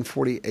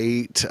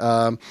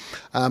 13:48.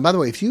 By the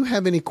way, if you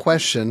have any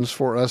questions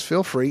for us,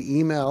 feel free,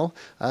 email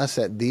us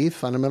at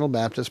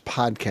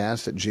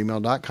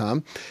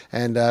thefundamentalbaptistpodcast@gmail.com,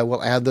 and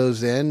we'll add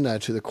those in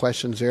to the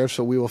questions there.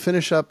 So we will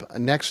finish up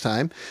next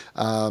time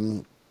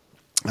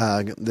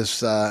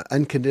this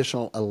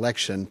unconditional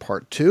election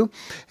part 2.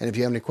 And if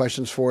you have any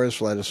questions for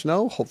us, let us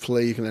know.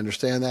 Hopefully you can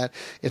understand that.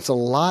 It's a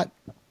lot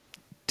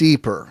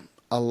deeper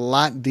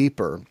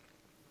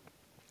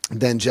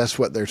than just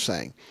what they're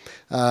saying.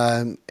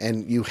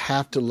 And you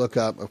have to look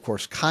up, of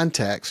course,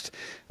 context.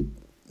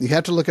 You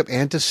have to look up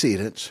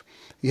antecedents.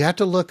 You have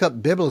to look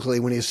up biblically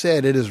when he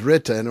said it is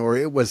written or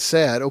it was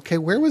said. Okay,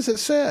 where was it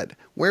said?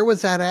 Where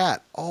was that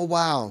at? Oh,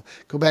 wow.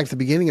 Go back to the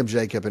beginning of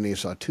Jacob and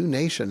Esau. 2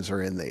 nations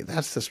are in thee.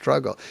 That's the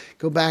struggle.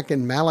 Go back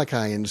in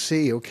Malachi and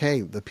see,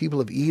 okay, the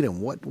people of Edom,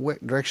 what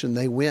direction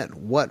they went,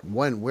 what,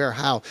 when, where,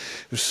 how.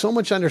 There's so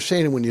much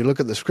understanding when you look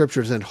at the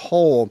scriptures in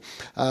whole.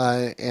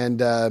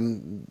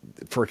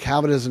 For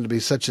Calvinism to be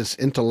such an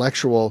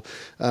intellectual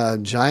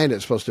giant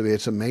it's supposed to be,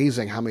 it's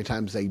amazing how many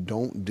times they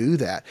don't do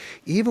that.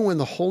 Even when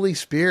the Holy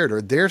Spirit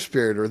or their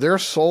spirit or their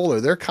soul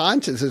or their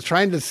conscience is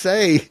trying to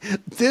say,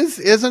 this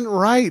isn't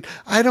right.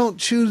 I don't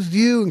choose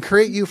you and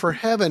create you for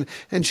heaven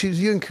and choose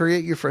you and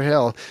create you for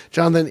hell.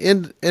 John,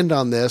 then end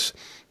on this.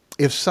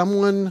 If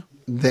someone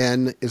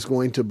then is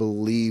going to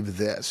believe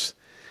this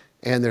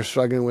and they're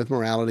struggling with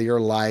morality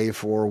or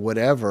life or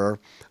whatever,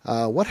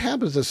 what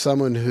happens to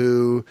someone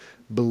who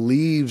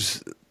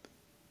believes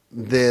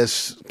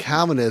this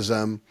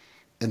Calvinism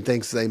and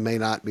thinks they may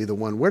not be the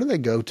one? Where do they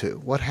go to?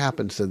 What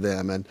happens to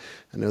them? And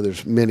I know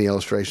there's many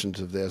illustrations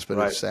of this, but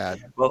It's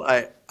sad. Well,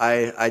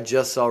 I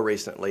just saw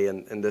recently,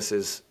 and this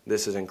is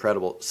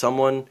incredible.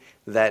 Someone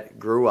that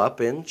grew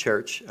up in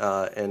church,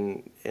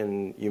 and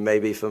you may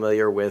be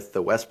familiar with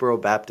the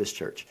Westboro Baptist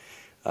Church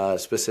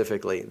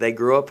specifically. They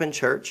grew up in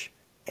church,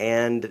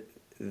 and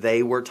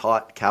they were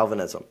taught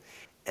Calvinism,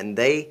 and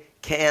they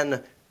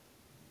can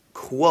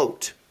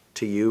quote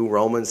to you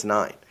Romans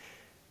 9.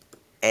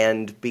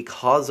 And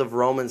because of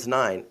Romans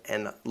 9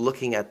 and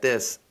looking at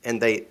this, and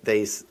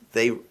this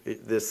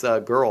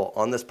girl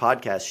on this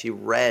podcast, she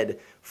read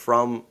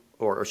from,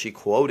 or she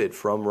quoted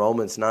from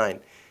Romans 9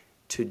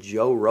 to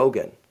Joe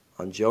Rogan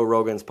on Joe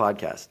Rogan's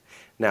podcast.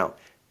 Now,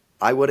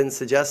 I wouldn't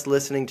suggest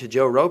listening to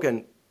Joe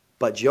Rogan,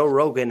 but Joe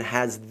Rogan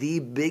has the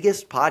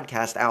biggest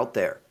podcast out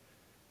there,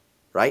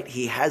 right?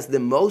 He has the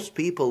most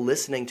people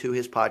listening to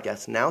his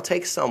podcast. Now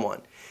take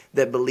someone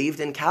that believed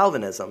in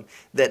Calvinism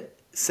that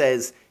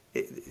says,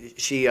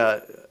 she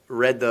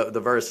read the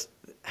verse,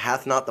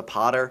 hath not the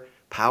potter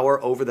power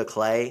over the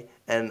clay,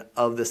 and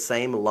of the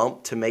same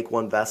lump to make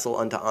one vessel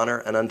unto honor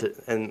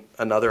and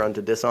another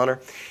unto dishonor?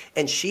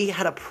 And she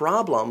had a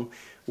problem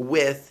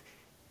with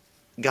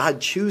God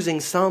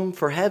choosing some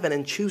for heaven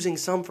and choosing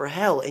some for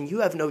hell, and you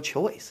have no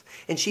choice.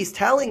 And she's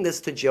telling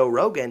this to Joe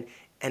Rogan,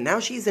 and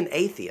now she's an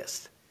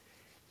atheist.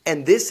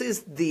 And this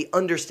is the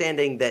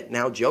understanding that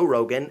now Joe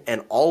Rogan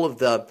and all of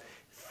the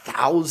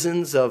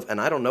thousands of,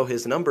 and I don't know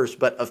his numbers,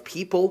 but of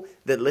people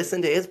that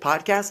listen to his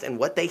podcast and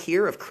what they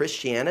hear of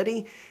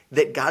Christianity,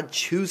 that God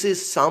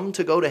chooses some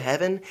to go to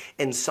heaven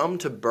and some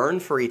to burn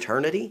for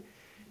eternity.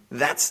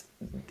 And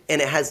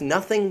it has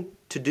nothing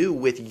to do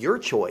with your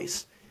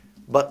choice,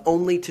 but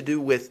only to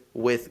do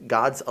with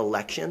God's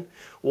election.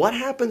 What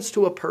happens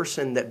to a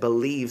person that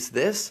believes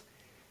this?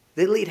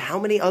 They lead how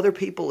many other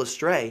people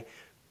astray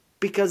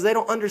because they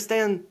don't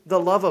understand the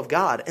love of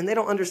God, and they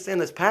don't understand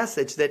this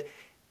passage that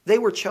they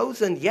were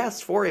chosen,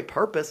 yes, for a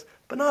purpose,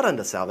 but not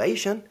unto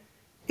salvation.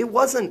 It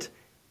wasn't,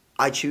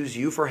 I choose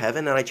you for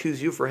heaven and I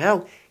choose you for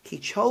hell. He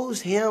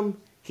chose him.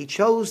 He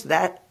chose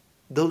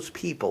those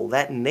people,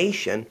 that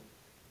nation,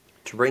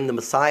 to bring the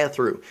Messiah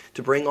through,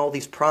 to bring all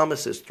these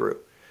promises through.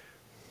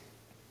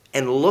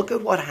 And look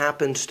at what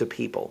happens to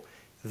people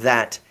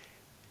that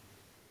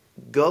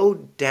go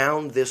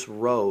down this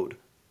road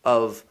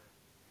of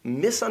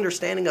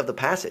misunderstanding of the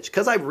passage.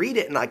 Because I read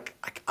it and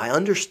I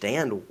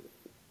understand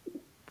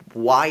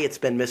why it's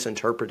been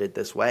misinterpreted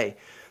this way.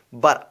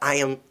 But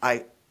I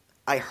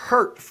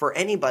hurt for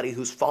anybody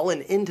who's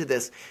fallen into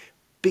this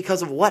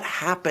because of what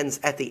happens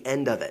at the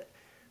end of it.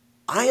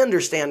 I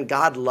understand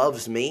God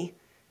loves me,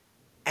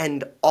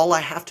 and all I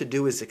have to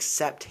do is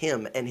accept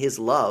him and his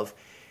love,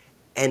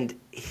 and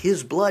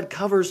his blood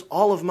covers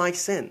all of my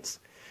sins.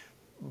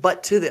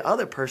 But to the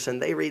other person,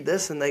 they read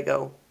this and they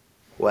go,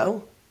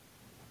 well,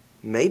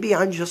 maybe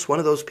I'm just one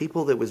of those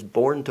people that was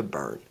born to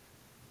burn.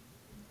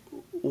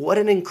 What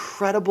an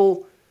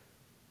incredible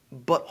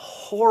but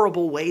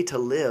horrible way to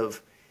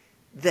live,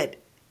 that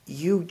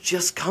you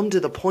just come to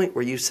the point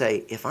where you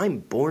say, if I'm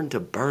born to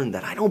burn,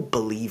 then I don't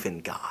believe in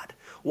God.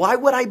 Why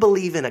would I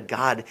believe in a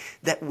God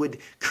that would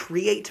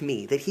create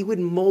me, that he would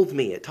mold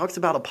me? It talks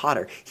about a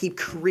potter. He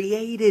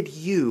created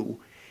you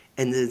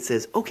and then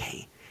says,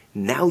 okay,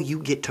 now you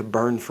get to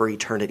burn for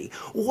eternity.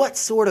 What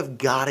sort of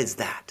God is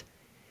that?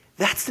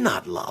 That's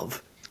not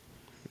love.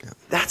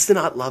 That's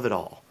not love at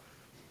all.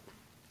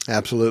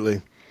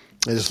 Absolutely.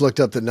 I just looked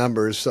up the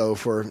numbers. So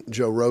for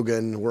Joe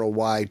Rogan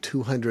worldwide,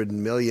 200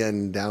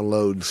 million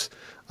downloads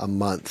a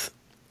month.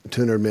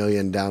 200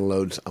 million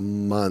downloads a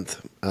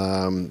month,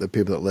 the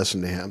people that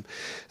listen to him.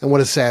 And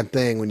what a sad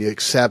thing when you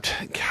accept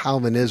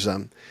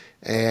Calvinism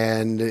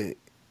and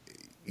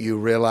you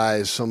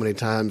realize so many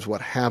times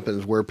what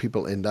happens, where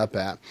people end up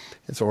at.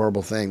 It's a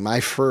horrible thing.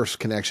 My first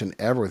connection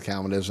ever with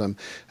Calvinism,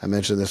 I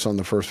mentioned this on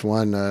the first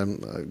one, a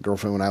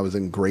girlfriend when I was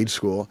in grade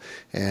school,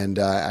 and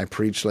I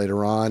preached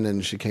later on,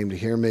 and she came to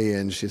hear me,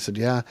 and she said,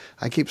 yeah,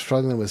 I keep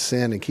struggling with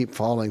sin and keep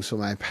falling, so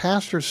my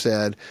pastor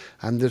said,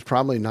 I'm just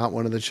probably not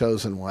one of the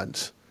chosen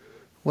ones.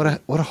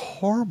 What a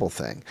horrible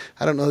thing.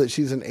 I don't know that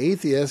she's an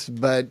atheist,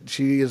 but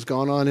she has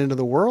gone on into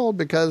the world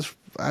because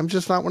I'm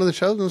just not one of the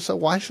chosen, so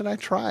why should I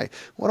try?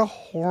 What a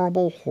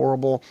horrible,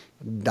 horrible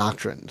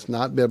doctrine. It's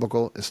not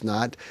biblical. It's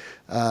not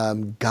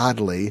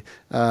godly.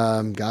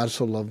 God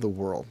so loved the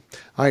world.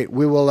 All right,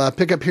 we will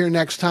pick up here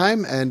next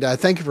time, and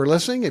thank you for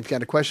listening. If you've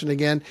got a question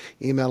again,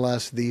 email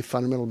us,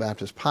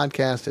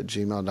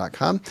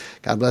 thefundamentalbaptistpodcast@gmail.com.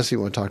 God bless you.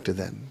 We'll talk to you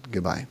then.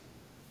 Goodbye.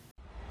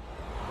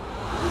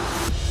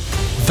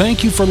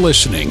 Thank you for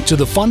listening to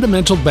the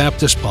Fundamental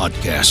Baptist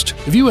Podcast.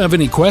 If you have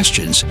any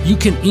questions, you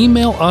can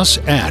email us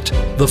at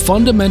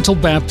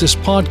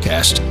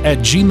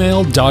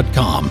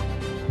thefundamentalbaptistpodcast@gmail.com.